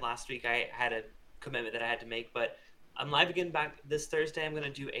wasn't live last week. I had a commitment that I had to make, but I'm live again back this Thursday. I'm going to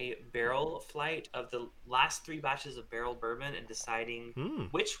do a barrel flight of the last 3 batches of barrel bourbon and deciding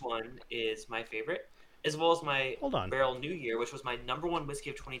which one is my favorite, as well as my Hold on. barrel New Year, which was my #1 whiskey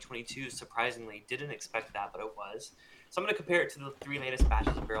of 2022. Surprisingly, didn't expect that, but it was. So I'm going to compare it to the 3 latest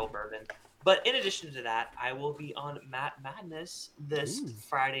batches of barrel bourbon. But in addition to that, I will be on Matt Madness this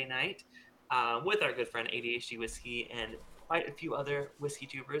Friday night. With our good friend ADHD Whiskey and quite a few other whiskey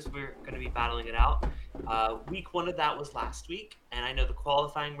tubers. We're going to be battling it out. Week 1 of that was last week, and I know the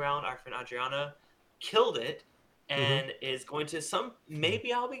qualifying round, our friend Adriana killed it and is going to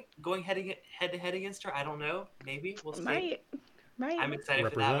maybe I'll be going head to head against her. I don't know. Maybe. We'll see. Might. I'm excited for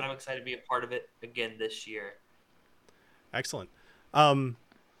that, Represent. but I'm excited to be a part of it again this year. Excellent.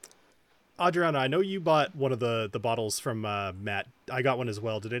 Adriana, I know you bought one of the bottles from Matt. I got one as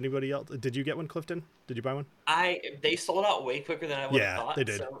well. Did anybody else? Did you get one, Clifton? Did you buy one? They sold out way quicker than I would Yeah, have thought. they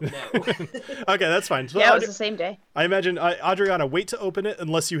did. So no. Okay, that's fine. So, Yeah, it was the same day. I imagine Adriana, wait to open it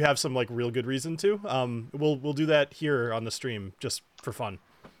unless you have some like real good reason to. We'll do that here on the stream just for fun.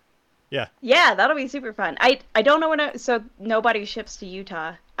 Yeah. Yeah, that'll be super fun. I don't know when so nobody ships to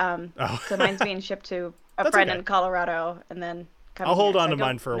Utah. So mine's being shipped to a That's friend okay. in Colorado, and then I'll hold here, on so to I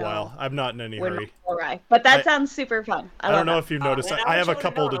mine don't for a know while. I'm not in any when hurry. mine will arrive. But that I- sounds super fun. I love don't know that. if you've noticed. man, I have a wish I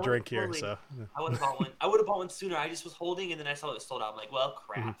couple would've to known. drink here, so. I would have bought one. I would have bought one sooner. I just was holding, and then I saw it sold out. I'm like, well,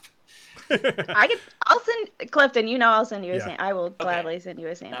 crap. I'll send Clifton. I'll send you a Yeah. sample. I will gladly send you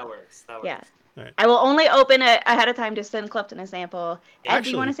a That sample. works. That works. Yeah. Alright. I will only open it ahead of time to send Clifton a sample. Ed, do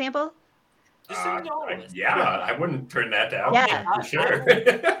Actually- you want a sample? Just so you know all of this. Yeah, I wouldn't turn that down. Yeah. For sure.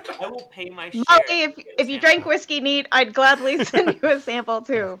 I will pay my share. Molly, if you drank whiskey neat, I'd gladly send you a sample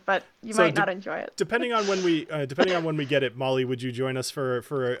too, but you So might not enjoy it. Depending on when we get it, Molly, would you join us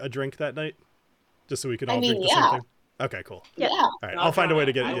for a drink that night, just so we could all drink the same thing? Okay, cool. Yeah. All right, I'll find a way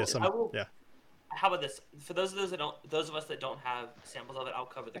to get you some. Yeah. How about this? For those of us that don't have samples of it, I'll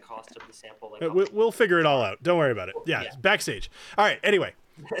cover the cost of the sample. We'll figure it all out. Don't worry about it. Yeah, backstage. All right. Anyway,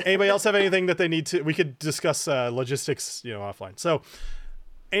 anybody else have anything that they need to? We could discuss logistics, offline. So,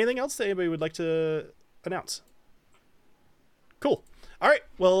 anything else that anybody would like to announce? Cool. All right.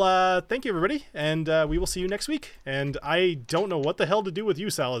 Well, thank you, everybody, and we will see you next week. And I don't know what the hell to do with you,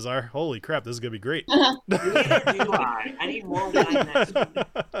 Salazar. Holy crap, this is gonna be great. I need more wine next week.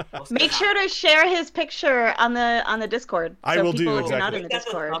 Make sure to share his picture on the Discord. I will do, exactly. Not in the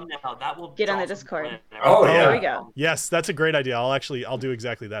Discord. That will Get on the Discord. Oh, yeah. There we go. Yes, that's a great idea. I'll do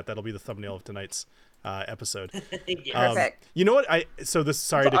exactly that. That'll be the thumbnail of tonight's episode. Perfect. You know what?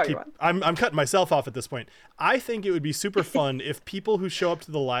 I'm cutting myself off at this point. I think it would be super fun if people who show up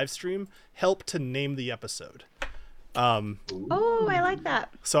to the live stream help to name the episode. Oh, I like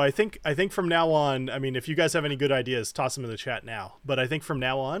that. So I think from now on, I mean, if you guys have any good ideas, toss them in the chat now. But I think from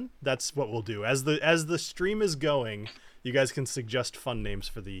now on, that's what we'll do. As the stream is going, you guys can suggest fun names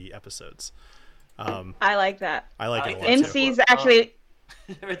for the episodes. I like that. I like it a lot. MC's actually.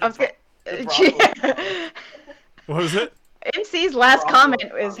 What was it? MC's last comment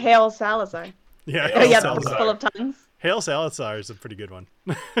is "Hail Salazar." Yeah, Yep, Salazar. full of tongues. Hail Salazar is a pretty good one.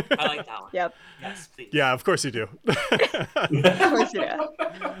 I like that one. Yep. Yes, please. Yeah, of course you do. Of course you do.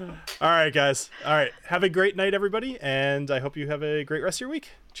 All right, guys. All right. Have a great night, everybody, and I hope you have a great rest of your week.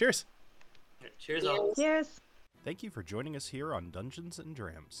 Cheers. Cheers, all. Cheers. Thank you for joining us here on Dungeons and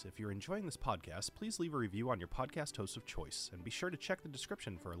Drams. If you're enjoying this podcast, please leave a review on your podcast host of choice, and be sure to check the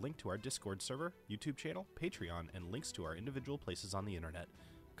description for a link to our Discord server, YouTube channel, Patreon, and links to our individual places on the internet.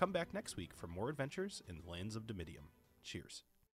 Come back next week for more adventures in the lands of Domitium. Cheers.